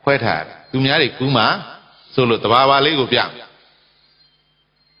 quite hard. Tumyari Kuma, solo Tawa Lego Piam.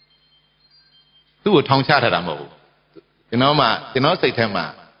 Two a tongue chatter amo. You know, say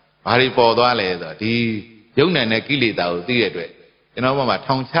Tema, Harry Podwale, the young and Akili Dao theatre. You know, my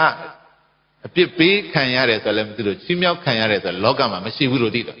tongue chat. A pipi canyares, a lemon to the Chimio canyares, a logama, machine will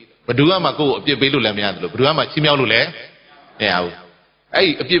do it. But do I go up your Belu Lamiano, Bruama Chimiolule? Yeah.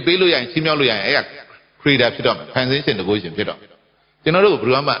 Hey, a Belu and Chimioluya. Creed up to them, transition the voice in Pedro. You know,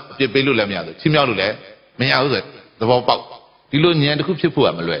 Brahma, Belu Lamia, Chimialule, may I was the Wopop. You look near the Kuchipu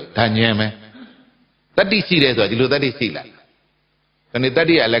Amalway, Tanyame. That is serious, or you look that is sila. And if that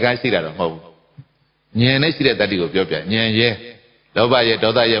is a legacy at home. Near next year that you go, near ye, Lobaye,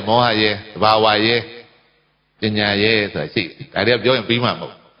 Dodaye, Mohaye, Bawaye, Jinya, I see. I have joined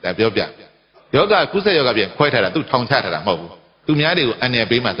Bimamo, that Bobia. Yoga, Kusa Yoga, quite a two tongue chatter at home. To me, I do, and near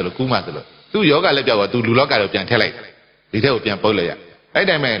Bima to the Kuma. Tu yoga le jawa tu luloga le pian thelai di the ko pian paut lai ya ai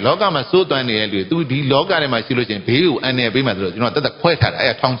dai mai loga ma so twan ne lu tu di loga le ma shi lo chin beu an ne beima soကျွန်တော်တက်ခွဲထားတာ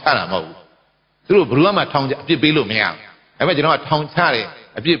အဲ့ထောင်ချတာမဟုတ်ဘူးသူတို့ဘယ်လိုမှထောင်ချအပြစ်ပေးလို့မရဘူးအဲ့မဲ့ကျွန်တော်ကထောင်ချတယ်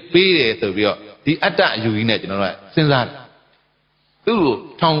အပြစ်ပေးတယ်ဆိုပြီးတော့ဒီအတ္တအယူကြီးနဲ့ကျွန်တော်တို့ကစဉ်းစားတယ်သူ့ကို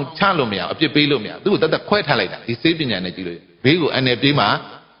ထောင်ချလို့မရအပြစ်ပေးလို့မရသူ့ကိုတက်ခွဲထားလိုက်တာဒီစေပညာနဲ့ကြည့်လို့ဘေးကိုအန်နယ်ပေးမှာ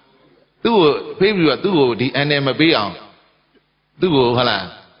သူ့ကိုဖေးပြီးတော့သူ့ကိုဒီအန်နယ်မပေးအောင်သူ့ကိုဟုတ်လား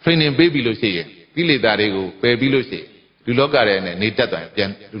training baby လို့ရှိရင်ကိလေသာတွေကိုပယ်ပြီးလို့ရှိရင်လူလောကရဲ့နဲ့နေတတ်တယ်ပြန်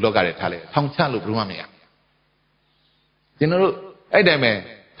လူလောကရဲ့ထားလိုက်ထောင်ချလို့ဘယ်လိုမှမရကျွန်တော်တို့အဲ့တိုင်းပဲ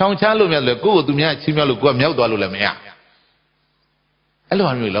ထောင်ချလို့မြတ်လို့ကိုယ့်ကိုသူများချင်းမြောက်လို့ကိုယ်ကမြောက်သွားလို့လည်းမရအဲ့လို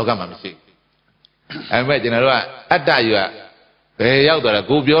မျိုးလောကမှာမရှိအဲ့မဲ့ကျွန်တော်တို့ကအတ္တယူကဘယ်ရောက်သွားတာ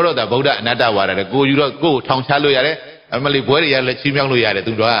ကိုပြောတော့တာဗုဒ္ဓအနတ္တဝါဒတယ်ကိုယူတော့ကိုယ်ကိုထောင်ချလို့ရတယ်အမလီဘွဲတွေရလည်းချင်းမြောက်လို့ရတယ်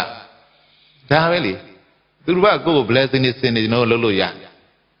သူတို့ကဒါပဲလေသူတို့ကကိုယ့်ကို blessing နဲ့စင်နေကျွန်တော်တို့လုပ်လို့ရတယ်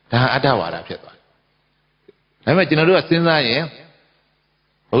ဒါအတ္တဝါဒဖြစ်သွားတယ်ဒါပေမဲ့ကျွန်တော်တို့ကစဉ်းစားရင်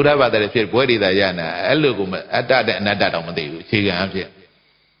ဗုဒ္ဓဘာသာတွေဖြစ်ဘွဲတွေသာရနာအဲ့လိုကိုအတ္တတဲ့အနတ္တတောင်မသိဘူးအခြေခံအဖြစ်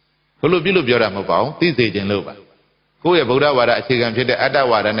ဘလို့ပြုလို့ပြောတာမဟုတ်ပါဘူးသိစေခြင်းလို့ပါကိုယ့်ရဲ့ဗုဒ္ဓဝါဒအခြေခံဖြစ်တဲ့အတ္တ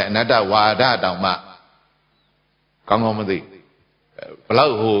ဝါဒနဲ့အနတ္တဝါဒတောင်မှကောင်းကောင်းမသိဘလော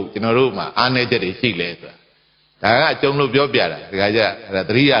က်ဟိုကျွန်တော်တို့မှာအားနည်းချက်တွေရှိလဲဆိုတာဒါကအကျုံးလို့ပြောပြတာဒီကကြအဲ့ဒါ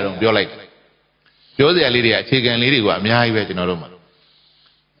သတိရအောင်ပြောလိုက်ပြောစရာလေးတွေကအခြေခံလေးတွေကအများကြီးပဲကျွန်တော်တို့မှာ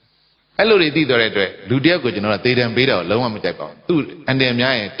အဲ့လိုတွေသိတော့တဲ့အတွက်လူတယောက်ကိုကျွန်တော်ကသေတံပေးတော့လုံးဝမကြိုက်ပါဘူးသူအန်တယ်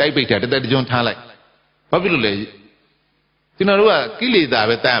များရင်တိုက်ပိတ်တာတသက်တကြွထားလိုက်ဘာဖြစ်လို့လဲကျွန်တော်တို့ကကိလေသာ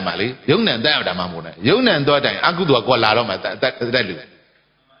ပဲတတ်ရမှာလေယုံနံတတ်ရတာမှမဟုတ်နဲ့ယုံနံတော့တိုင်အကုသိုလ်ကကွာလာတော့မှတက်လူဒါ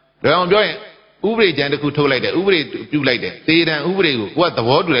အောင်ပြောရင်ဥပဒေကျမ်းတစ်ခုထုတ်လိုက်တယ်ဥပဒေပြုလိုက်တယ်သေတံဥပဒေကိုကိုကသ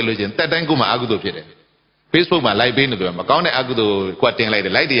ဘောတူလိုက်လို့ချင်းတက်တိုင်းကိုမှအကုသိုလ်ဖြစ်တယ် Facebook မှာ live ပေးနေတယ်မကောင်းတဲ့အကုသိုလ်ကိုတင်လိုက်တ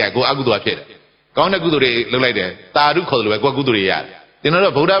ယ် like တွေကကိုအကုသိုလ်ဖြစ်တယ်ကောင်းတဲ့ကုသိုလ်တွေလုပ်လိုက်တယ်တာဓုခေါ်တယ်လို့ပဲကိုကုသိုလ်တွေရတယ် ကျွန်တော်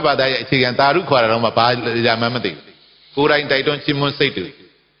တို့ဗုဒ္ဓဘာသာရဲ့အခြေခံသာရုခေါ်တာတော့မှဘာကြာမှမသိဘူးကိုယ်တိုင်တိုက်တွန်းချင်းမွန်းစိတ်တွေ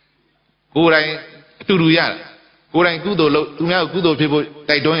ကိုယ်တိုင်အတူတူရတာကိုယ်တိုင်ကုသိုလ်လုပ်သူများကိုကုသိုလ်ဖြစ်ဖို့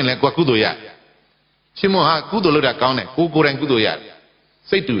တိုက်တွန်းရင်လည်းကိုယ်ကုသိုလ်ရချင်းမွန်းဟာကုသိုလ်လုပ်တာကောင်းတယ်ကိုယ်တိုင်ကုသိုလ်ရတယ်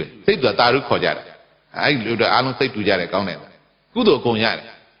စိတ်တူတယ်စိတ်တူတာရုခေါ်ကြတာအဲ့ဒီလိုတော့အားလုံးစိတ်တူကြတယ်ကောင်းတယ်ကုသိုလ်အကုန်ရတယ်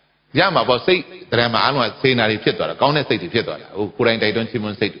ရမှာပေါ့စိတ်တရားမှာအားလုံးကစေနာတွေဖြစ်သွားတာကောင်းတဲ့စိတ်တွေဖြစ်သွားတာဟိုကိုယ်တိုင်တိုက်တွန်းချင်းမွ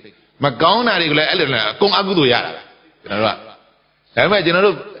န်းစိတ်တွေမကောင်းတာတွေကလည်းအဲ့လိုလည်းအကုန်အကုသိုလ်ရတာကျွန်တော်တို့ကဒါပေမဲ့ကျွန်တော်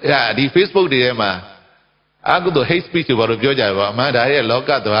တို့ဒီ Facebook တွေထဲမှာအကုသိုလ် hate speech တွေဘာလို့ပြောကြရပါအမှန်ဒါရဲ့လောက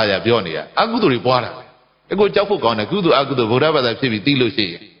သွားရပြောနေတာအကုသိုလ်တွေပွားတာအခုကြောက်ဖို့ကောင်းတယ်ကုသိုလ်အကုသိုလ်ဗုဒ္ဓဘာသာဖြစ်ပြီးသိလို့ရှိ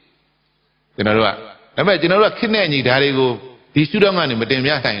ရင်ကျွန်တော်တို့ကဒါပေမဲ့ကျွန်တော်တို့ကခစ်နဲ့ညီဓာတွေကိုဒီရှုထောင့်ကနေမတင်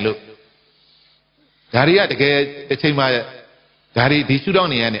ပြနိုင်လို့ဓာတွေကတကယ်တစ်ချိန်မှာဓာတွေဒီရှုထော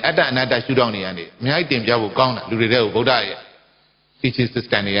င့်နေရနေအတ္တအနတ္တရှုထောင့်နေရနေအများကြီးတင်ပြဖို့ကောင်းတာလူတွေတဲ့ကိုဗုဒ္ဓရဲ့ teaching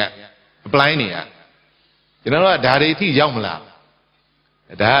system တွေက apply နေရကျွန်တော်တို့ကဓာတွေအထိရောက်မလား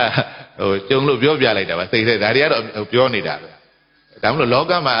ဒါဟိုကျုံလို့ပြောပြလိုက်တာပါစိတ်ထဲဒါတွေကတော့ပြောနေတာပဲဒါမှမဟုတ်လော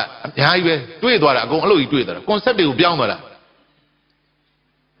ကမှာအများကြီးပဲတွေ့သွားတာအကုန်အလို့ကြီးတွေ့သွားတာ concept တွေကိုပြောင်းသွားတာ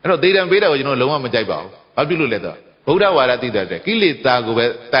အဲ့တော့ဒေသံပေးတာကိုကျွန်တော်လုံးဝမကြိုက်ပါဘူးဘာဖြစ်လို့လဲဆိုတော့ဗုဒ္ဓဝါဒသိတဲ့ကိလေသာကိုပဲ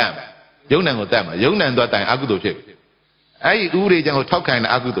တတ်မှာယုံနံကိုတတ်မှာယုံနံသွားတိုင်အကုသိုလ်ဖြစ်ပြီအဲ့ဒီဥရေချံကိုထောက်ခံ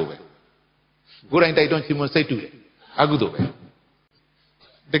တဲ့အကုသိုလ်ပဲကိုယ်တိုင်တိုက်တွန်းချီးမွမ်းစိတ်တူတယ်အကုသိုလ်ပဲ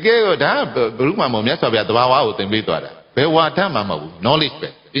တကယ်တော့ဒါဘုရုမှမဟုတ်မြတ်စွာဘုရားတဘာဝကိုသင်ပေးသွားတာဘယ်ဝါဒမှမဟုတ်ဘူး knowledge ပဲ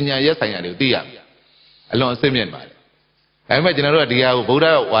ပညာရဲ့ဆိုင်ရာတွေကိုသိရမယ်အလွန်အစစ်မြင့်ပါတယ်ဒါပေမဲ့ကျွန်တော်တို့ကဒီဟာကိုဗုဒ္ဓ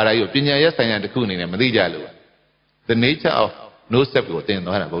ဝါဒကြီးကိုပညာရဲ့ဆိုင်ရာတစ်ခုအနေနဲ့မသိကြလို့ the nature of no step ကိုသင်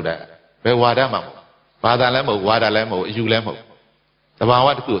သွားတာဗုဒ္ဓကဘယ်ဝါဒမှမဟုတ်ဘာသာလည်းမဟုတ်ဝါဒလည်းမဟုတ်အယူလည်းမဟုတ်တဘာဝ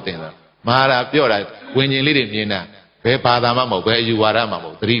တစ်ခုကိုသင်သွားမဟာရာပြောတာဝิญဉ်လေးတွေမြင်တာဘယ်ဘာသာမှမဟုတ်ဘယ်အယူဝါဒမှမဟု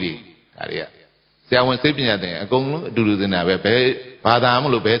တ်သတိတွေဒါတွေကဆရာဝန်စိတ်ပညာသင်အကုန်လုံးအတူတူသင်တာပဲဘယ်ဘာသာမှမ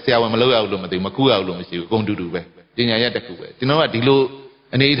လို့ဘယ်ဆရာဝန်မလုပ်ရဘူးလို့မသိဘူးမကူရဘူးလို့မရှိဘူးအကုန်တူတူပဲပညာရဲ့တစ်ခုပဲကျွန်တော်ကဒီလို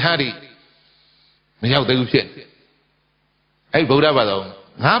အနေအထားတွေမရောက်သေးဘူးဖြစ်အဲ့ဗုဒ္ဓဘာသာ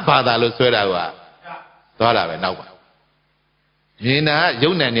ငါဘာသာလို့ဆွဲတာကသွားတာပဲနောက်ပါမြင်တာ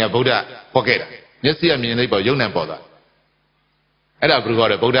ယုံ nant နေဗုဒ္ဓဟောခဲ့တာမျက်စိကမြင်လိုက်ပေါ့ယုံ nant ပေါ်သွားအဲ့ဒါဘယ်လိုခေါ်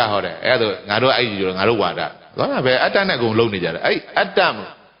လဲဗုဒ္ဓဟောတယ်အဲ့ဒါဆိုငါတို့အဲ့ဒီလိုငါတို့ဝါဒသွားတာပဲအတ္တနဲ့အကုန်လုံးနေကြတယ်အဲ့အတ္တ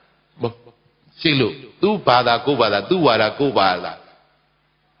ရှိလို့သူ့ဘာသာကိုယ်ဘာသာသူ့ဝါဒကိုယ်ဘာသာ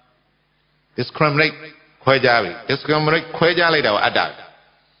discriminate ခွဲခြားပြီ discriminate ခွဲခြားလိုက်တာကအတ္တ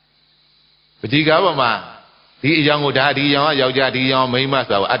ပဋိကားပေါ်မှာဒီအကြောင်းကိုဒါဒီအကြောင်းကယောက်ျားဒီအကြောင်းမိန်းမ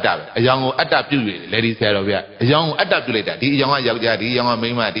ဆိုတာကအတ္တပဲအကြောင်းကိုအတ္တပြု၍လေဒီဆရာတော်ဗျအကြောင်းကိုအတ္တပြုလိုက်တာဒီအကြောင်းကယောက်ျားဒီအကြောင်းကမိ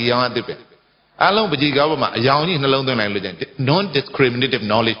န်းမဒီအကြောင်းကတစ်ပဲအလုံးပဋိကားပေါ်မှာအကြောင်းကြီးနှလုံးသွင်းနိုင်လို့ကျရင် non discriminative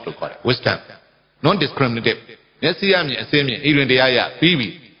knowledge လို့ခေါ်တယ် wisdom non discriminative မျက်စိရမြင်အစင်းမြင်ဤတွင်တရားရပြီးပြီ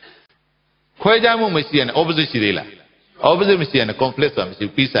ခွဲခြားမှုမရှိရင် opposite ရှိသေးလား opposite မရှိရင် conflict ဆိုတာမရှိ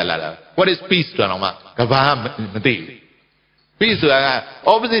ဘူး peace လာတာ what is peace ဆိုတာတော့ကဘာမသိဘူး peace ဆိုတာက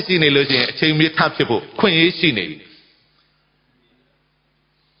opposite ရှိနေလို့ရှိရင်အချိန်မီထဖြစ်ဖို့ခွင့်ရေးရှိနေပြီ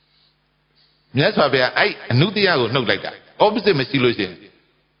မြတ်စွာဘုရားအဲ့အနုတ္တိယကိုနှုတ်လိုက်တာ opposite မရှိလို့ရှိရင်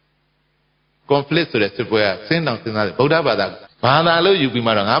conflict ဆိုတဲ့စစ်ပွဲကစဉ်းတောင်စဉ်းစားတယ်ဗုဒ္ဓဘာသာလို့ယူပြီး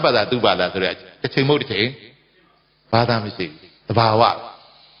မှတော့ငါဘာသာသူ့ဘာသာဆိုတဲ့အချိန်မဟုတ်တစ်ချိန်ဘာသာမရှိဘူးတဘာဝ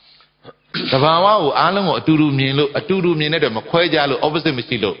ကိုအားလုံးကိုအတူတူမြင်လို့အတူတူမြင်တဲ့အတွက်မခွဲခြားလို့ opposite မ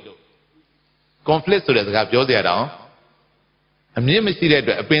ရှိလို့ conflict ဆိုတဲ့စကားပြောစရာတောင်အမြင့်မရှိတဲ့အ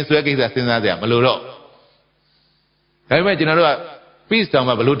တွက်အပင်ဆွဲကိစ္စစဉ်းစားစရာမလိုတော့ဒါပေမဲ့ကျွန်တော်တို့က peace တောင်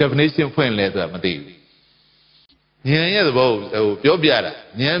မှဘယ်လို definition ဖွင့်လဲဆိုတာမသိဘူးဉာဏ်ရဲ့သဘောကိုပြောပြတာ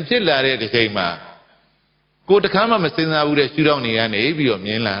ဉာဏ်ဖြစ်လာတဲ့တစ်ချိန်မှာကိုယ်တခါမှမစဉ်းစားဘူးတဲ့ရှုထောင့်နေရနေပြီးတော့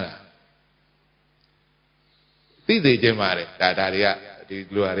မြင်လာတာသိစေခြင်းပါတယ်ဒါတွေကဒီ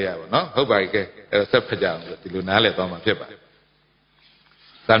လူဟာတွေကပေါ့နော်ဟုတ်ပါပြီကဲအဲ့ဆက်ဖတ်ကြအောင်ဒီလိုနားလည်သွားမှာဖြစ်ပါတယ်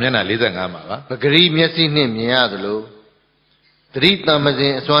စာမျက်နှာ45မှာပါပဂရိမျက်စိနှင့်မြင်ရသလိုသတိတံမစ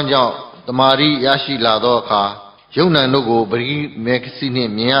ဉ်အစွမ်းကြောင့်တမာရီရရှိလာသောအခါယုံ nant တို့ကိုပဂရိမျက်စိနှ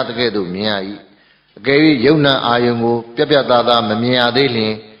င့်မြင်ရတဲ့ကဲ့သို့မြင်ရ၏အကယ်၍ယုံ nant အာယုံကိုပြပြသားသားမမြင်ရသေးလျှ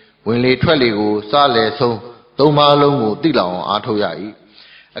င်ဝင်လေထွက်လေကိုစလဲဆုံးသုံးပါးလုံးကိုသိလောင်အောင်အားထုတ်ရ၏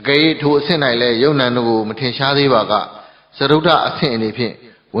အကယ်၍ထိုအဆင့်၌လည်းယုံ nant တို့ကိုမထင်ရှားသေးပါကသရုဒ္ဓအဆင့်အနေဖြင့်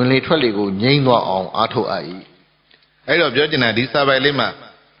ဝင်လေထွက်လေကိုငြိမ့်သွားအောင်အားထုတ်အပ်၏အဲ့တော့ပြောချင်တာဒီစာပိုင်လေးမှာ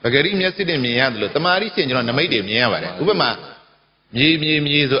ပဂရိမျက်စိနဲ့မြင်ရတယ်လို့တမာရီရှင်ကျွန်တော်နမိတ်တွေမြင်ရပါတယ်ဥပမာ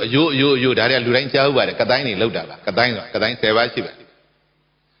မြေဆိုအယိုးဒါတွေကလူတိုင်းကြားဥပါတယ်ကတိုင်းတွေလောက်တာပါကတိုင်း10ပါးရှိပါတယ်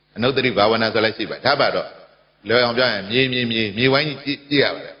အနုတ္တိဘာဝနာဆိုလည်းရှိပါတယ်ဒါပါတော့လွယ်အောင်ပြောရင်မြေဝိုင်းကြီးကြည့်ရ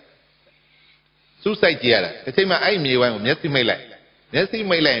ပါတယ်စူးစိုက်ကြည့်ရတာတစ်ချိန်မှာအဲ့မြေဝိုင်းကိုမျက်စိမိတ်လိုက်ရင်မျ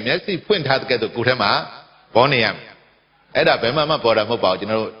က်စိဖွင့်ထားတဲ့ကဲ့သို့ကိုယ်ထဲမှာပေါ်နေရမယ်အဲ့ဒါဘယ်မှမပေါ်တာမဟုတ်ပါဘူးကျွ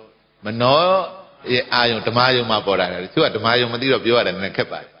န်တော်တို့မနောရဲ့အာယုံဓမ္မယုံမှာပေါ်တာလေသူကဓမ္မယုံမသိတော့ပြောရတယ်နည်းနည်းခက်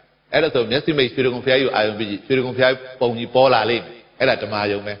ပါတယ်အဲ့ဒါဆိုမျက်စိမိတ်ရွှေဒဂုံဖျားကြီးကိုအာယုံပြီးရွှေဒဂုံဖျားပုံကြီးပေါ်လာလိမ့်မယ် အဲ့ဒါဓမ္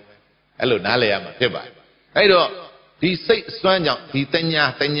မယုံပဲအဲ့လိုနားလည်ရမှာဖြစ်ပါတယ်အဲ့တော့ဒီစိတ်အစွမ်းကြောင့်ဒီတညာ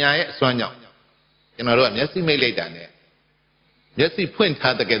ရဲ့အစွမ်းကြောင့်ကျွန်တော်တို့ကမျက်စိမိတ်လိုက်တာနဲ့မျက်စိဖွ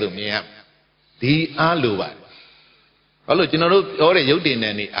င့်ထားတဲ့ကဲ့သို့မြင်ရဒီအားလိုပါတယ်ဘာလို့ကျွန်တော်တို့ပြောတဲ့ရုပ်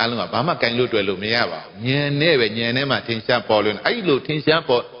တင်တဲ့နေအားလုံးကဘာမှကင်လို့တွေ့လို့မရပါဘူးဉာဏ်နဲ့ပဲဉာဏ်နဲ့မှထင်ရှားပေါ်လွင်အဲ့လိုထင်ရှား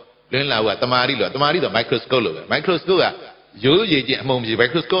ပေါ်လွင်လာကတမာရီလို့တမာရီဆိုမိုက်ခရိုစကုပ်လို့ပဲမိုက်ခရိုစကုပ်ကရိုးရည်ချင်းအမှုံကြီး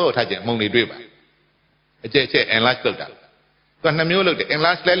မိုက်ခရိုစကုပ်ကိုထားခြင်းအမှုံတွေတွေ့ပါအကျက် enlarge လုပ်တာသူကနှစ်မျိုးလုပ်တယ်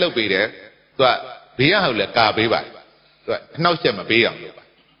enlarge လည်းလုပ်ပေးတယ်သူကဘေးရဟုတ်လဲကာပေးပါတယ်သူကအနှောက်အယှက်မပေး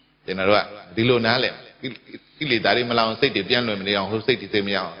အောင်လုပ်ပါကျွန်တော်တို့ကဒီလိုနားလဲကိလေသာတွေမလောင်စိတ်တွေပြန့်လွင်မနေအောင်ဟိုစိတ်တွေသိ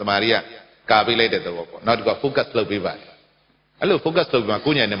မရအောင်တမာရီကကာပေးလိုက်တဲ့သဘောပေါ့နောက်တစ်ခါ focus လုပ်ပေးပါတယ်အဲ့လို focus လုပ်ပြီးမှ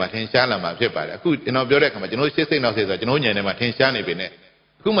ကိုယ်ဉာဏ်နဲ့မှထင်ရှားလာမှာဖြစ်ပါတယ်အခုကျွန်တော်ပြောတဲ့အခါမှာကျွန်တော်ရှေ့စိတ်နောက်စိတ်ဆိုကျွန်တော်ဉာဏ်နဲ့မှထင်ရှားနေပြီနဲ့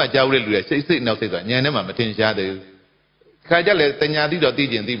အခုမှကြားဦးတဲ့လူတွေရှေ့စိတ်နောက်စိတ်ဆိုဉာဏ်နဲ့မှမထင်ရှားသေးဘူးခါကြလဲ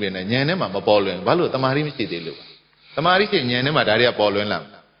တညာသိတော့သိကျင်သိပြီနဲ့ဉာဏ်နဲ့မှမပေါ်လွင်ဘာလို့တမာရီမရှိသေးလို့တမာရီရှိဉာဏ်နဲ့မှဒါတွေကပေါ်လွင်လာ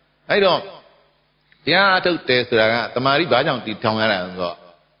အဲ့တော့တရားအထုတ်တယ်ဆိုတာကတမာရီဘာကြောင့်တည်ထောင်ရတာ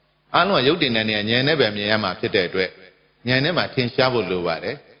ဆိုတော့အားလုံးကရုပ်တင်တဲ့နေရာဉာဏ်နဲ့ပဲမြင်ရမှာဖြစ်တဲ့အတွက်ဉာဏ်နဲ့မှထင်ရှားဖို့လိုပါတ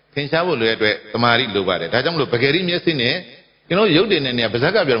ယ်ထင်ရှားဖို့လိုတဲ့အတွက်တမာရီလိုပါတယ်ဒါကြောင့်မလို့ပဂရီမျက်စိနဲ့ကျွန်တော်ရုပ်တင်တဲ့နေရာဗ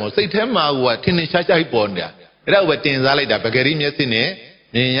ဇက်ကပြောတော့စိတ်ထဲမှာကထင်ထင်ရှားရှားကြီးပေါ်နေတာအဲ့ဒါကိုပဲတင်စားလိုက်တာပဂရီမျက်စိနဲ့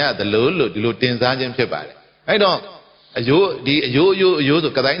မြင်ရတယ်လို့ဒီလိုတင်စားခြင်းဖြစ်ပါတယ်အဲ့တော့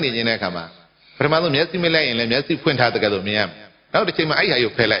အယိုးဆိုကတိုင်းနေခြင်းတဲ့အခါမှာပထမဆုံးမျက်စိမလိုက်ရင်လည်းမျက်စိဖွင့်ထားတဲ့ကဲဆိုမြင်ရမယ်နောက်တစ်ချိန်မှာအဲ့ဟာ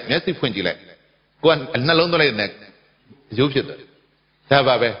ကိုဖယ်လိုက်မျက်စိဖွင့်ကြည့်လိုက်ကိုကနှလုံးသွင်းလိုက်တဲ့အယိုးဖြစ်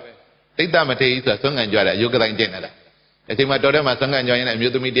တယ်ဒါပါပဲတိတ်တမထေကြီးဆိုတာဆွမ်းငံကြွတယ်အယိုးကတိုင်းကျင့်နေတာအချိန်မှာတော်တဲ့မှာဆွမ်းငံကြွရင်လည်း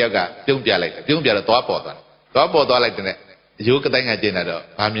အမျိုးသမီးတယောက်ကပြုံးပြလိုက်တယ်ပြုံးပြတော့သွားပေါ်သွားလိုက်တဲ့အယိုးကတိုင်းကကျ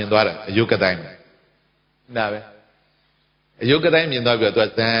င့်တာတော့ဗာမြင်သွားတယ်အယိုးကတိုင်းဒါပဲအယုတ်ကတိုင်းမြင်သွားပြီးတော့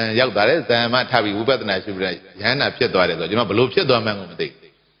သူကဇံရောက်သွားတယ်ဇံမှထပြီးဝိပဿနာရှုပြီးရဟန္တာဖြစ်သွားတယ်ဆိုတော့ကျွန်တော်ဘလို့ဖြစ်သွားမှန်းကိုမသိ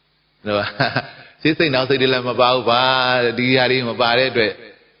ဘူးရှင်းစိတ်နောက်စိတ်တွေလည်းမပါဘူးဗာဒီဟာတွေမပါတဲ့အတွက်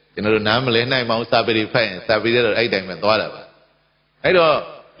ကျွန်တော်တို့နားမလဲနိုင်မအောင်စာပေတွေဖတ်ရင်စာပေတွေတော့အဲ့တိုင်းပဲသွားတာပါအဲ့တော့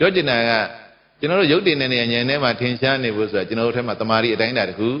ပြောချင်တာကကျွန်တော်တို့ရုပ်တင်တဲ့နေရာဉာဏ်ထဲမှာထင်ရှားနေဖို့ဆိုတာကျွန်တော်တို့ထဲမှာတမာရီအတို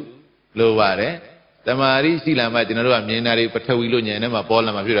င်းတာတခုလိုပါတယ်တမာရီရှိလာမှကျွန်တော်တို့ကမြင်တာတွေပထဝီလို့ဉာဏ်ထဲမှာပေါ်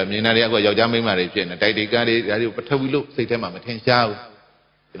လာမှဖြစ်တော့မြင်တာတွေအခုယောက်ျားမိန်းမတွေဖြစ်နေတိုက်တိကတွေဒါတွေပထဝီလို့စိတ်ထဲမှာမထင်ရှား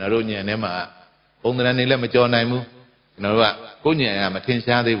ဘူးကျွန်တော်တို့ဉာဏ်ထဲမှာပုံသဏ္ဍာန်တွေလည်းမကြော်နိုင်ဘူးကျွန်တော်တို့ကကိုယ်ဉာဏ်ကမထင်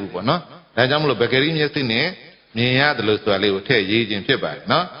ရှားသေးဘူးပေါ့နော်ဒါကြောင့်မလို့ဘဂရီမျက်စိနဲ့မြင်ရတယ်လို့ဆိုတာလေးကိုထည့်ရေးခြင်းဖြစ်ပါ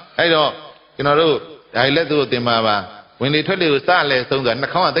တယ်နော်အဲ့တော့ကျွန်တော်တို့ဒါလည်းသူ့ကိုသင်ပါပါဝင်လေထွက်လေကိုစလဲဆုံးဆိုတာ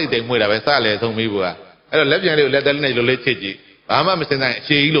နှာခေါင်းကတိတ်တိမ်မွေးတာပဲစလဲဆုံးပြီးဘူးကအဲ့တော့လက်ပြန်လေးကိုလက်သက်လေးနဲ့လိုလေးချစ်ကြည့်ဘာမှမစင်ဆိုင်အ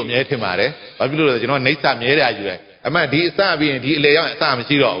ရှိကြီးလို့မြဲထင်ပါတယ်ဘာဖြစ်လို့လဲဆိုကျွန်တော်နှိမ့်စမြဲတာယူတယ်အမှန်ဒီအစပြီးရင်ဒီအလေရောက်အစမ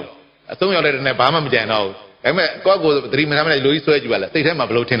ရှိတော့ဘူးအဆုံးရောက်တဲ့တည်းနဲ့ဘာမှမကြံတော့ဘူးဒါပေမဲ့ကိုယ့်ကိုယ်သတိမထားမလိုက်လိုကြီးဆွဲကြည့်ပါလားစိတ်ထဲ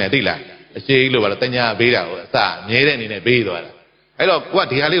မှာဘလို့ထင်တယ်သိလားအရှိကြီးလို့ပါလားတညာပေးတာကိုအစမြဲတဲ့အနေနဲ့ပေးသွားတာအဲ့တော့ကို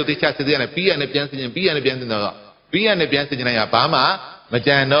ကဒီဟာလေးကိုသိချစစ်စစ်ရနဲ့ပြီးရနဲ့ပြန်စစ်ချင်းပြီးရနဲ့ပြန်စစ်တော့ပြီးရနဲ့ပြန်စစ်ချင်းလိုက်ရဘာမှ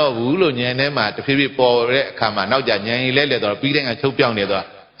မကြံတော့ဘူးလို့ဉာဏ်ထဲမှာတဖြည်းဖြည်းပေါ်တဲ့အခါမှာနောက်ကြဉာဏ်ရည်လဲလဲတော့ပြီးတဲ့ကချုပ်ပြောင်းနေတော့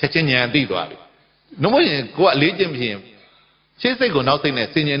ချက်ချင်းဉာဏ်သိသွားပြီနှမို့ရင်ကိုကအလေးချင်းဖြစ်ရင်ရှေ့စိတ်ကိုနောက်စိတ်နဲ့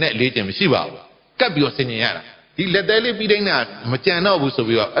ဆင်ញင်တဲ့အလေးချင်းမရှိပါဘူးကပ်ပြီးတော့ဆင်ញင်ရတာဒီလက်သေးလေးပြီးတိုင်းကမကြံတော့ဘူး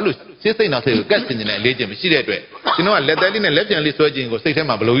ဆိုပြီးတော့အဲ့လိုရှေ့စိတ်နောက်စိတ်ကိုကပ်ဆင်ញင်တဲ့အလေးချင်းမရှိတဲ့အတွက်ကျွန်တော်ကလက်သေးလေးနဲ့လက်ပြန်လေးဆွဲခြင်း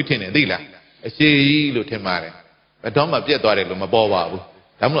ကိုစိတ်ထဲမှာဘလို့ကြီးထင်တယ်သိလားအရှိကြီးလို့ထင်ပါတယ်ဘယ်တော့မှပြက်သွားတယ်လို့မပေါ်ပါဘူး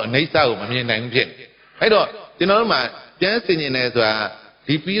ဒါမှမဟုတ်အနိစ္စကိုမမြင်နိုင်ဘူးဖြစ်အဲ့တော့ကျွန်တော်တို့မှပြန်ဆင်ញင်တယ်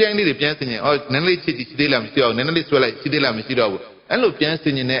ဆိုတာဒီပြီးတိုင်းလေးတွေပြန်ဆင်ញင်နည်းနည်းလေးချစ်ကြည့်ရှိသေးလားမရှိတော့ဘူးနည်းနည်းလေးဆွဲလိုက်ရှိသေးလားမရှိတော့ဘူးအဲ့လိုပြန်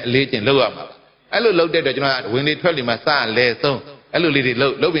ဆင်ញင်တဲ့အလေးချင်းလောက်ရမှာပါအဲ့လိုလောက်တဲ့အတွက်ကျွန်တော်ကဝင်လေထွက်လေမှာစလဲဆုံးအဲ့လိုလေး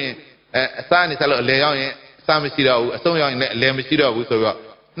တွေလုပ်ပြီးအစားနေစားလို့အလဲရောက်ရင်အစားမရှိတော့ဘူးအဆုံးရောက်ရင်လည်းအလဲမရှိတော့ဘူးဆိုတော့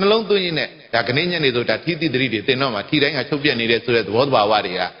နှလုံးသွင်းရင်းနဲ့ဒါကနေညက်နေဆိုဒါထီးသီးသတိတွေတင်တော့မှထီတိုင်းကချုပ်ပြက်နေတဲ့ဆိုတဲ့သဘောတဘာ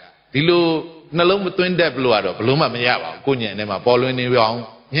ဝတွေကဒီလိုနှလုံးမသွင်းတတ်လို့ကတော့ဘလို့မှမရပါဘူးကိုညံထဲမှာပေါ်လွင်နေပြ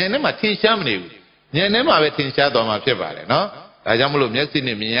အောင်ညံထဲမှာထင်ရှားမနေဘူးညံထဲမှာပဲထင်ရှားသွားမှာဖြစ်ပါတယ်နော်ဒါကြောင့်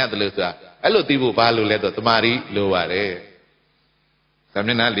မလို့မျက်စိနဲ့မြင်ရတယ်လို့ဆိုတာအဲ့လိုသိဖို့ဘာလို့လဲဆိုသမာဓိလိုပါတယ်။ဒါမျ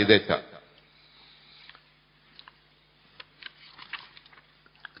က်နှာ46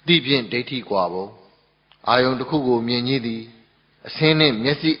တိဖြင့်ဒိဋ္ဌိกว่าပုံအာယုံတစ်ခုကိုမြင်ကြီးသည်အစင်းနှင့်မျ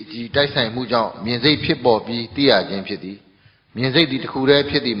က်စိအကြည့်တိုက်ဆိုင်မှုကြောင့်မြင်စိတ်ဖြစ်ပေါ်ပြီးသိရခြင်းဖြစ်သည်မြင်စိတ်သည်တစ်ခုတ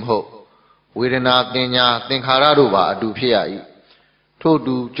ည်းဖြစ်သည်မဟုတ်ဝေဒနာတင်ညာသင်္ခါရတို့ပါအတူဖြစ်ရ၏ထို့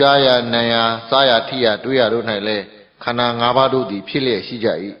တူကြားရနာရစားရထိရတွေ့ရတို့၌လည်းခန္ဓာ၅ပါးတို့သည်ဖြစ်လျက်ရှိကြ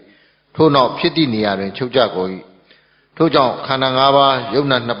၏ထို့နောက်ဖြစ်သည့်နေရာတွင်ချုပ်ကြကုန်၏ထို့ကြောင့်ခန္ဓာ၅ပါး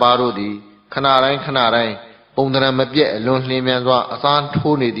ယုံနာ2ပါးတို့သည်ခဏတိုင်းပုံသဏ္ဍာန်မပြည့်အလွန်လျင်မြန်စွာအစား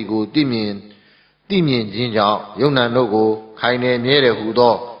ထိုးနေသည်ကိုသိမြင်ခြင်းကြောင့်ယုံနာတို့ကိုခိုင်နေမြဲ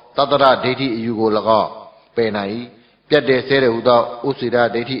တယ်ဟူသောတတ္တရဒိဋ္ဌိအယူကို၎င်းပယ်နိုင်၏ပြတ်တယ်ဆဲတယ်ဟူသောဥစေ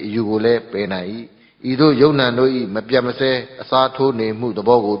ဒဒိဋ္ဌိအယူကိုလည်းပယ်နိုင်၏ဤသို့ယုံနာတို့၏မပြတ်မစဲအစားထိုးနေမှုသ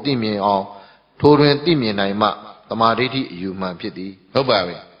ဘောကိုသိမြင်အောင်ထိုတွင်သိမြင်နိုင်မှ Tamariti human pity.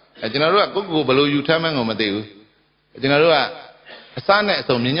 Hobawi. A general go below you taman on Mateu. A general a son at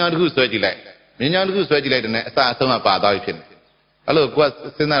some minion who circulate. Minion who circulate and a son of Badai. Hello, what's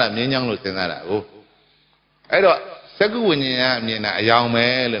Senara, Minion Senara? Oh, I don't. Segu when a young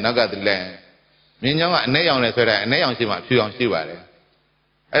male and I got the land. Minion and Nayon is better and Nayon Shima, few on Shiva.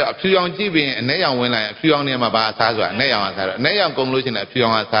 A few on GB and Nayon when I few on Yama Saza, Nayon conclusion at few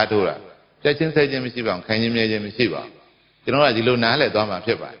on Satura. Judging say Jimmy Shiva, can you make Jimmy Shiva? You know, I do not let on my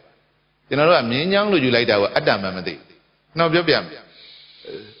paper. You know, I mean, young you like our Adam Mamadi. No, Biam.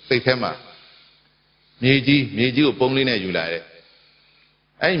 Say Tema. Miji, Ponglina, you like it.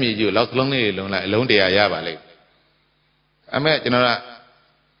 I meet you, lost lonely, alone, they are Yavale. I met, you know,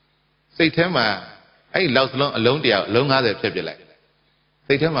 say Tema, I lost alone, they are long other people like.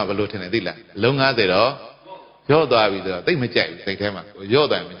 Say Tema, Lieutenant Dilla, long other all. Your dog, they may check, say Tema, your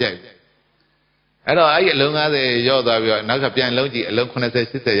dog, check. I know I long as a Yoda, Nagapian Logi, a local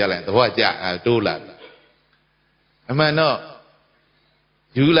sister, the watch, do love. I might know.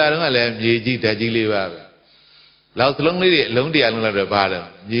 You like Yeji Dajili. Lost lonely, lonely, and the bottom,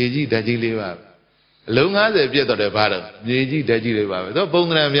 Yeji Dajili. Long as a bit of the bottom, Yeji Dajili. The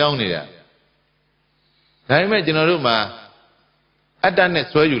bone and young. I imagine a room. I done it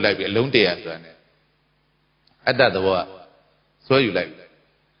so you like a long day as one. I done the war. So you like.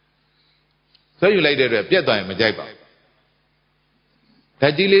 So you like the Pieta and Majaba.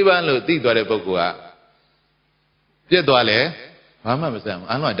 Tajilivan lo ti dore Bogua. Pietole, Mamma Sam,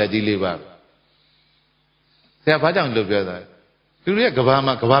 I know Tajiliva. Say a Pajang look better. You read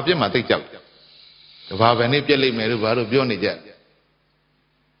Gavama, Gavapima take out. Gavani Pili Meruba, Bionija.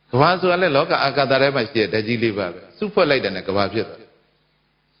 Gavasu Aloka Akadarema, Tajiliva, super light and a Gavapia.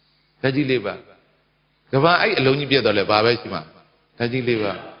 Tajiliva. Gava I alone Pietole, Babashima.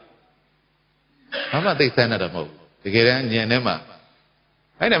 Tajiliva. Mama they send at a move. The Geran Yanema.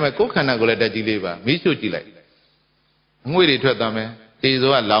 I never cook and I go let that deliver. Mishu Chile. Wait to them. They do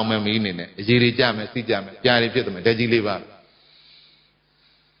allow me meaning it. Jiri Jam, Si Jam, Jari Pitum, that deliver.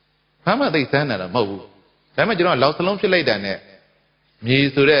 Mama they send at a move. I imagine I lost alone to lay down there.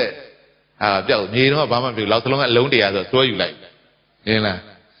 Me to that. Me no Bama be lost alone alone the other. So you like. Yella.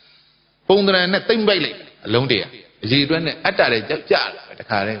 Ponder and nothing by late. Alone there. She went at that jar at the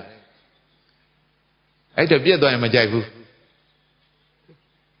car. I have been doing my jagu.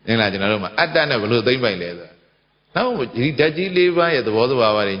 In Lajanaroma, I done a blue thing by leather. Now, he dodgy live by the water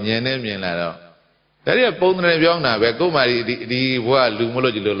hour in Yenem Yenado. There is a pond and young now, where go my the war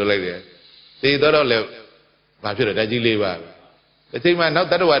lumology like that. They don't live. My future dodgy live. The same man, not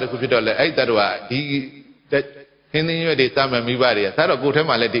that water could be all I that way. He that Hindi the summer me body. I thought go to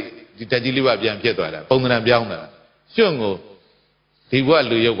my lady, the dodgy live up young Pietro, pond and young. Shungo. He was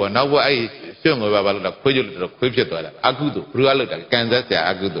Luyo, now I shung about the Quipchetola, Agudu, Rualuta, Kansas,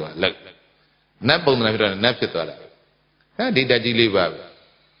 Agudu, look. Napon and Napchetola. How did that live up?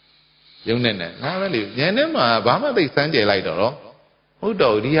 Young Nana, now really, Yanema, Bama, they send a light or who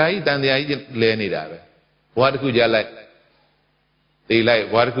do the eye than the eye Lenny Dave? What could you like? They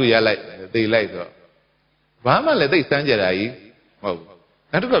like, what could you like? They like. Bama, let they send your eye. Oh,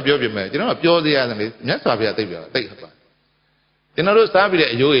 I took up your man, you know, pure the other, yes, I'll be a take up. You know, Sabi,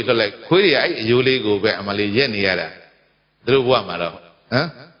 you eat like query, you go back, Amali Yeniara. Drew one, madam. Huh?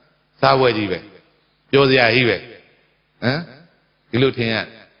 Sawaji. You're the Ive. Huh? You look here.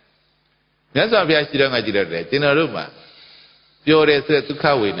 Yes, I'll be a student. I did it. In a room. You're said to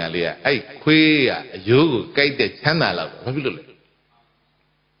Kawin, Alia. I queer, you get the channel.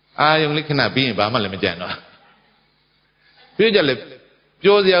 I only cannot be in Bama Lemajano. Usually,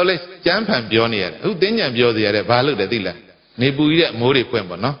 you're the only champion pioneer. Who didn't you're the other value the dealer? Nebuya Mori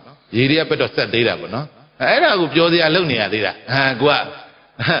Quembo, no? Iria Peto said data, no? I would go the Alonia data.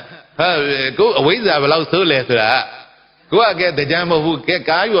 Go away, I will allow so less. Go get the jam who get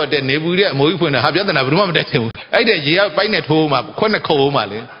guy or the Nebuya Mori when I have than a room of that. I did ye find at home up, Quena Coal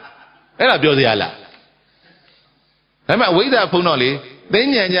Mali. And I'll be the Allah. I'm a way that Punoli,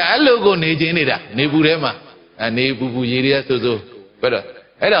 then ya logo Nejinida, Nebudema, and Nebu Yiria to do. Better,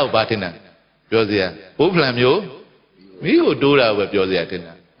 Edal Batina, Josia, Uplam you. We will do that with your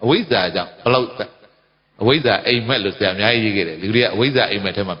dinner. With that, with that, a mellow Sam, I get it. With that, a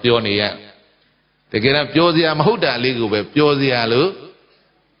metam of Pionia. They get up Josia Mahuda, legal with Josia Lu.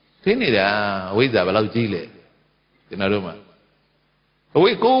 Tinida, with that, below Chile. In a room.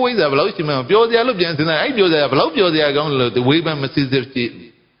 We go with the Veloci, Josia Lubians, and I do that, below Josia, going to the women, Mrs.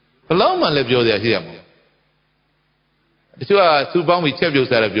 Chief. Below my left Josia here. So, Subon, we check you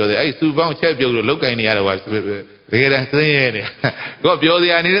out of your day. I Subon check you look any otherwise. Rega say, go beyond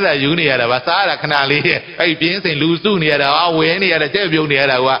the Anita, Unia, Vasara, Canali, I being St. Lusunia, when he had a debut near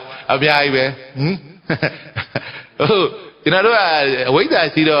a oh, you know, wait, I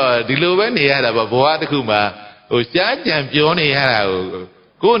see the Lwin, he had a Boa Kuma, or Judge and Johnny had a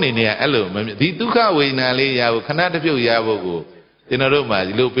going near Alum, the Duka Winali, I cannot feel Yavo. You know, my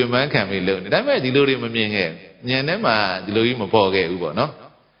Lupin man can be learned. I made the Lurim Ming, Yanema, the Luim Poge, no?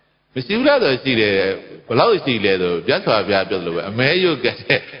 Monsieur Lado, see the Pelosi leather, just for a may you get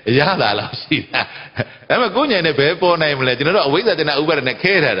a yada, she. I'm a good and a paper name, let you know, wait that over in a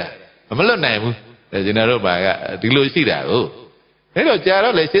caterer. A melon name, as you know, by the Lucida. Oh, hello,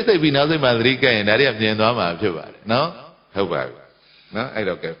 Jaro, let's say we know the Madriga and I have the normal. No? How about no? I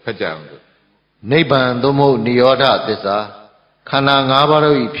don't get Pajam. Neighbor, Domo, Niota, Tessa, Kana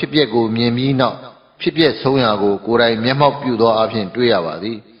Nabaro, Pipiago, Miamino, Pipia Soyago, Kurai, Miamo, Pudo, Absent,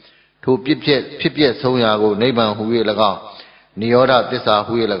 Tuyavadi. To Pipia Soyago, neighbor who will ago, Niora Tessa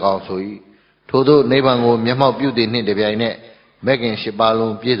who will ago so ye. Todo neighbor go Miamo beauty in the Vianet, Megan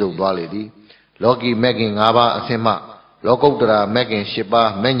Shibalum Piezo Validi, Loki Megan Aba Asema, Lokodra Megan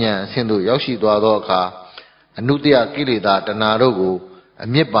Shiba, Menya, Sendo Yoshi Doadoka, Anutia Kilida, Tanarogo, a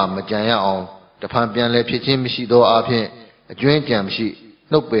Mipa Majaya on, the Pampian Lepicim Shido Apin, a joint jam sheet,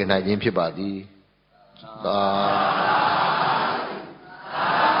 no pain I in Pibadi.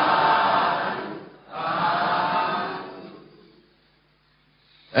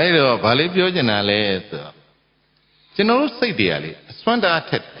 I know, Valipiojanale, General say dearly, Swanda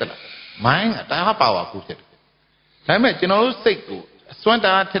Tet, mine at our power put it. I met General Seku,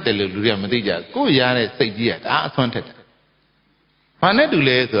 Swanda Tet, Luria Medija, go yard, say dear, Swantet.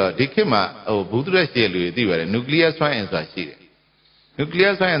 Panadule, Dikima, or Budra Shelu, they were nuclear science are she.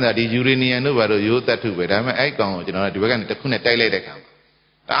 Nuclear science that is uranium, no, you that too, but I'm an icon, you know, to begin to put a tailor account.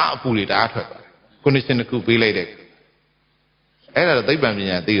 Ah, pull it out. Condition the coup be later. Era the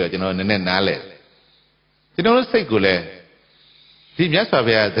Bamia, you know, and then Nale. You don't say Gule. See, just have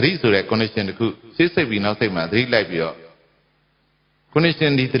a three to a condition the coup. She said, we now say my 3 life year.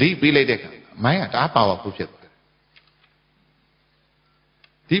 Condition the 3 be later. My power push it.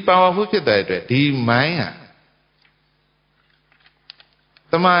 The power push it that the Maya.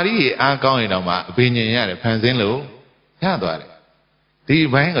 The Marie are going on my opinion, Panzino. Yadware. The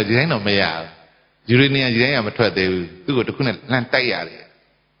Maya of Jano Maya. Uranium, I am a threat, they go to Kunan Lantaya.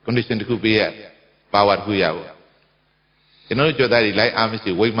 Condition to be a power who you know, Jodari like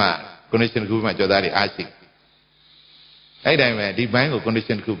Amishi, Wayma, condition to my Jodari asking. I am the bank of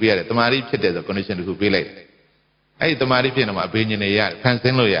condition to be at the Mari Pit, the condition to be late. I the Mari Pin of my opinion, a yard,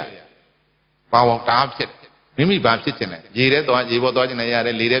 Pansenoya. Power of Tapsit, Mimi Bapsit in it. Jiret or Jivo in a yard,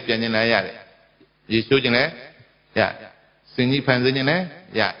 leader Pian in a yard. You shooting it? Yeah. Singy Pansin in it?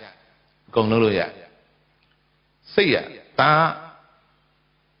 Yeah. Gongoloya. Say ya, ta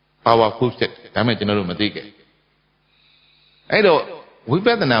powerful set, damage general Matige. I don't, we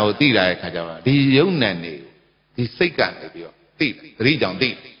better now tea like Kajawa, the young nanny, the second, the region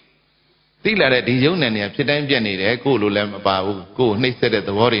deep. Tea like the young nanny, Pidan Jenny, the echo Lulam about go, and they said at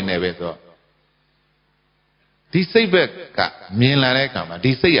the war in never saw. The saber, mean like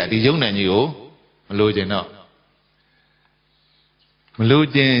the say ya, the young nanny, Logeno.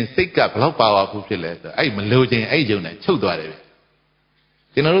 Melodian, sick up, low power of letter. I melodian agent and children.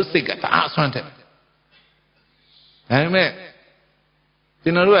 General sick at Aswanted. I met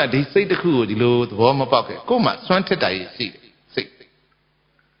General, they say the cool, the low, the warmer pocket. Coma, swanted, I see. Sick.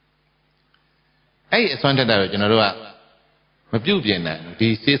 I swanted out, General. My beauty,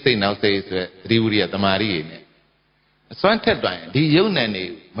 the say now says, Riuri at the Marie. Swanted by the young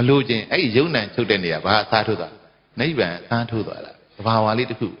nanny, melodian, a young and children, Satuda. Neighbor, Satuda. Our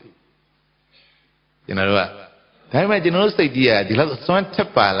little food. You know what? I imagine no say, dear, the little son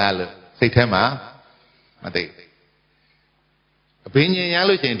Tapa, say Tema. I think. Opinion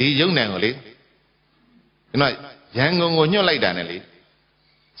yellow and the young nanny. You know, young on your like Danelli.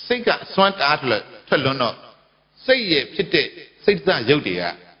 Say got swant outlet, tell no. Say ye, pity, say that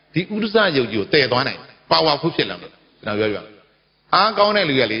Yodia. The Uza Yodio, they don't power of Fusilam. Now you're young. I'm going to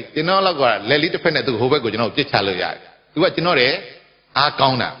really, you know, like, let it depend on who you know, Chaloya. You what you know, eh?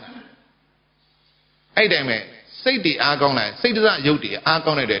 Agona. I damn it. Say the Agona, say that Yodi,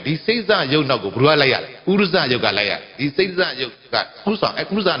 Agona, he says that you know, Brualaya, Uruza Yogalaya, he says that you got Usa,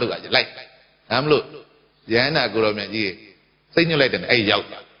 Akuza look at you like. I'm look. Yana Goromaji, say you like an A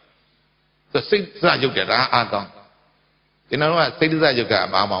Yoga. So say that you get Agon. You know what? Say that you got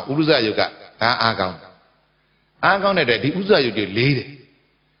Mama, Uruza Yoga, Agon. Agona, the Uza you lady.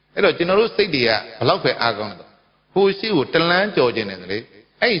 You know, say the Palope Agon. Who she would tell land Georgian,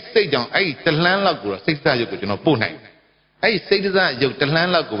 အဲ့စိတ်ကြောင့်အဲ့တလှမ်းလောက်ကိုစိတ်စားရုပ်ကိုကျွန်တော်ပို့နိုင်အဲ့စိတ်စားရုပ်တလှ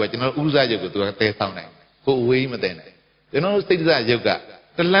မ်းလောက်ကိုပဲကျွန်တော်ဥဒ္ဒဇရုပ်ကိုသူကတဲဆောင်နိုင်ကိုအဝေးမတဲနိုင်ကျွန်တော်တို့စိတ်စားရုပ်က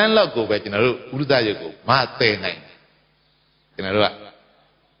တလှမ်းလောက်ကိုပဲကျွန်တော်တို့ဥဒ္ဒဇရုပ်ကိုမတဲနိုင်ကျွန်တော်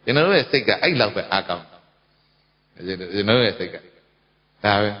တို့ရဲ့စိတ်ကအဲ့လောက်ပဲအားကောင်းကျွန်တော်ရဲ့စိတ်က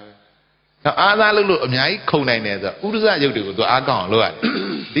ဒါပဲနောက်အားသားလို့အများကြီးခုံနိုင်တယ်ဆိုတော့ဥဒ္ဒဇရုပ်တွေကိုသူအားကောင်းအောင်လုပ်ရတယ်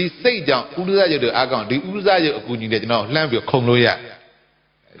ဒီစိတ်ကြောင့်ဥဒ္ဒဇရုပ်တွေအားကောင်းဒီဥဒ္ဒဇရုပ်အကူကြီးနဲ့ကျွန်တော်လှမ်းပြီးခုံလို့ရ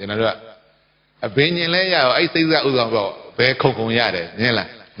ကျွန်တော်တို့ကအဘိညာဉ်လဲရအောင်အဲ့စိတ်ကဥဆောင်ပေါ့ဘယ်ခုံရတယ်မြင်လား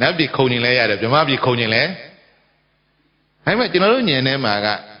နတ်ပြည်ခုံညင်လဲရတယ်ဗြဟ္မပြည်ခုံညင်လဲအဲ့မဲ့ကျွန်တော်တို့ညင်ထဲမှာက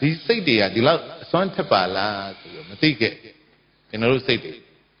ဒီစိတ်တွေကဒီလောက်အစွမ်းထက်ပါလားဆိုတော့မသိခဲ့ကျွန်တော်တို့စိတ်တွေ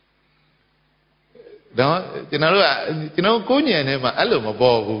တော့ကျွန်တော်ကိုညင်ထဲမှာအဲ့လိုမ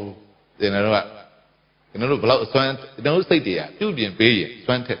ပေါ်ဘူးကျွန်တော်တို့ဘလောက်အစွမ်းကျွန်တော်တို့စိတ်တွေကပြုပြင်ပေးရင်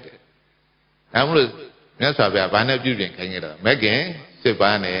စွမ်းထက်တယ်အဲမို့လို့မြတ်စွာဘုရားဘာနဲ့ပြုပြင်ခိုင်းခဲ့တာမက်ကင်7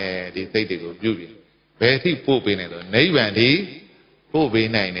 ပါးနဲ့ဒီစိတ်တွေကိုပြုပြင်ဘယ်အထိပို့ပေးနေတော့နိဗ္ဗာန်ထိပို့ပေး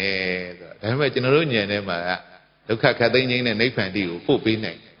နိုင်တယ်ဆိုတာဒါပေမဲ့ကျွန်တော်တို့ဉာဏ်ထဲမှာဒုက္ခခတ်သိမ်းခြင်းနဲ့နိဗ္ဗာန်ထိကိုပို့ပေး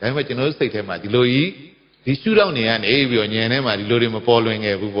နိုင်တယ်ဒါပေမဲ့ကျွန်တော်တို့စိတ်ထဲမှာဒီလိုကြီးဒီရှုထောင့်နေကနေပြီးတော့ဉာဏ်ထဲမှာဒီလိုတွေမပေါ်လွင်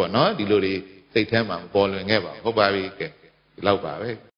ခဲ့ဘူးပေါ့နော်ဒီလိုတွေစိတ်ထဲမှာမပေါ်လွင်ခဲ့ပါဘူးဟုတ်ပါပြီကဲဒီလောက်ပါပဲ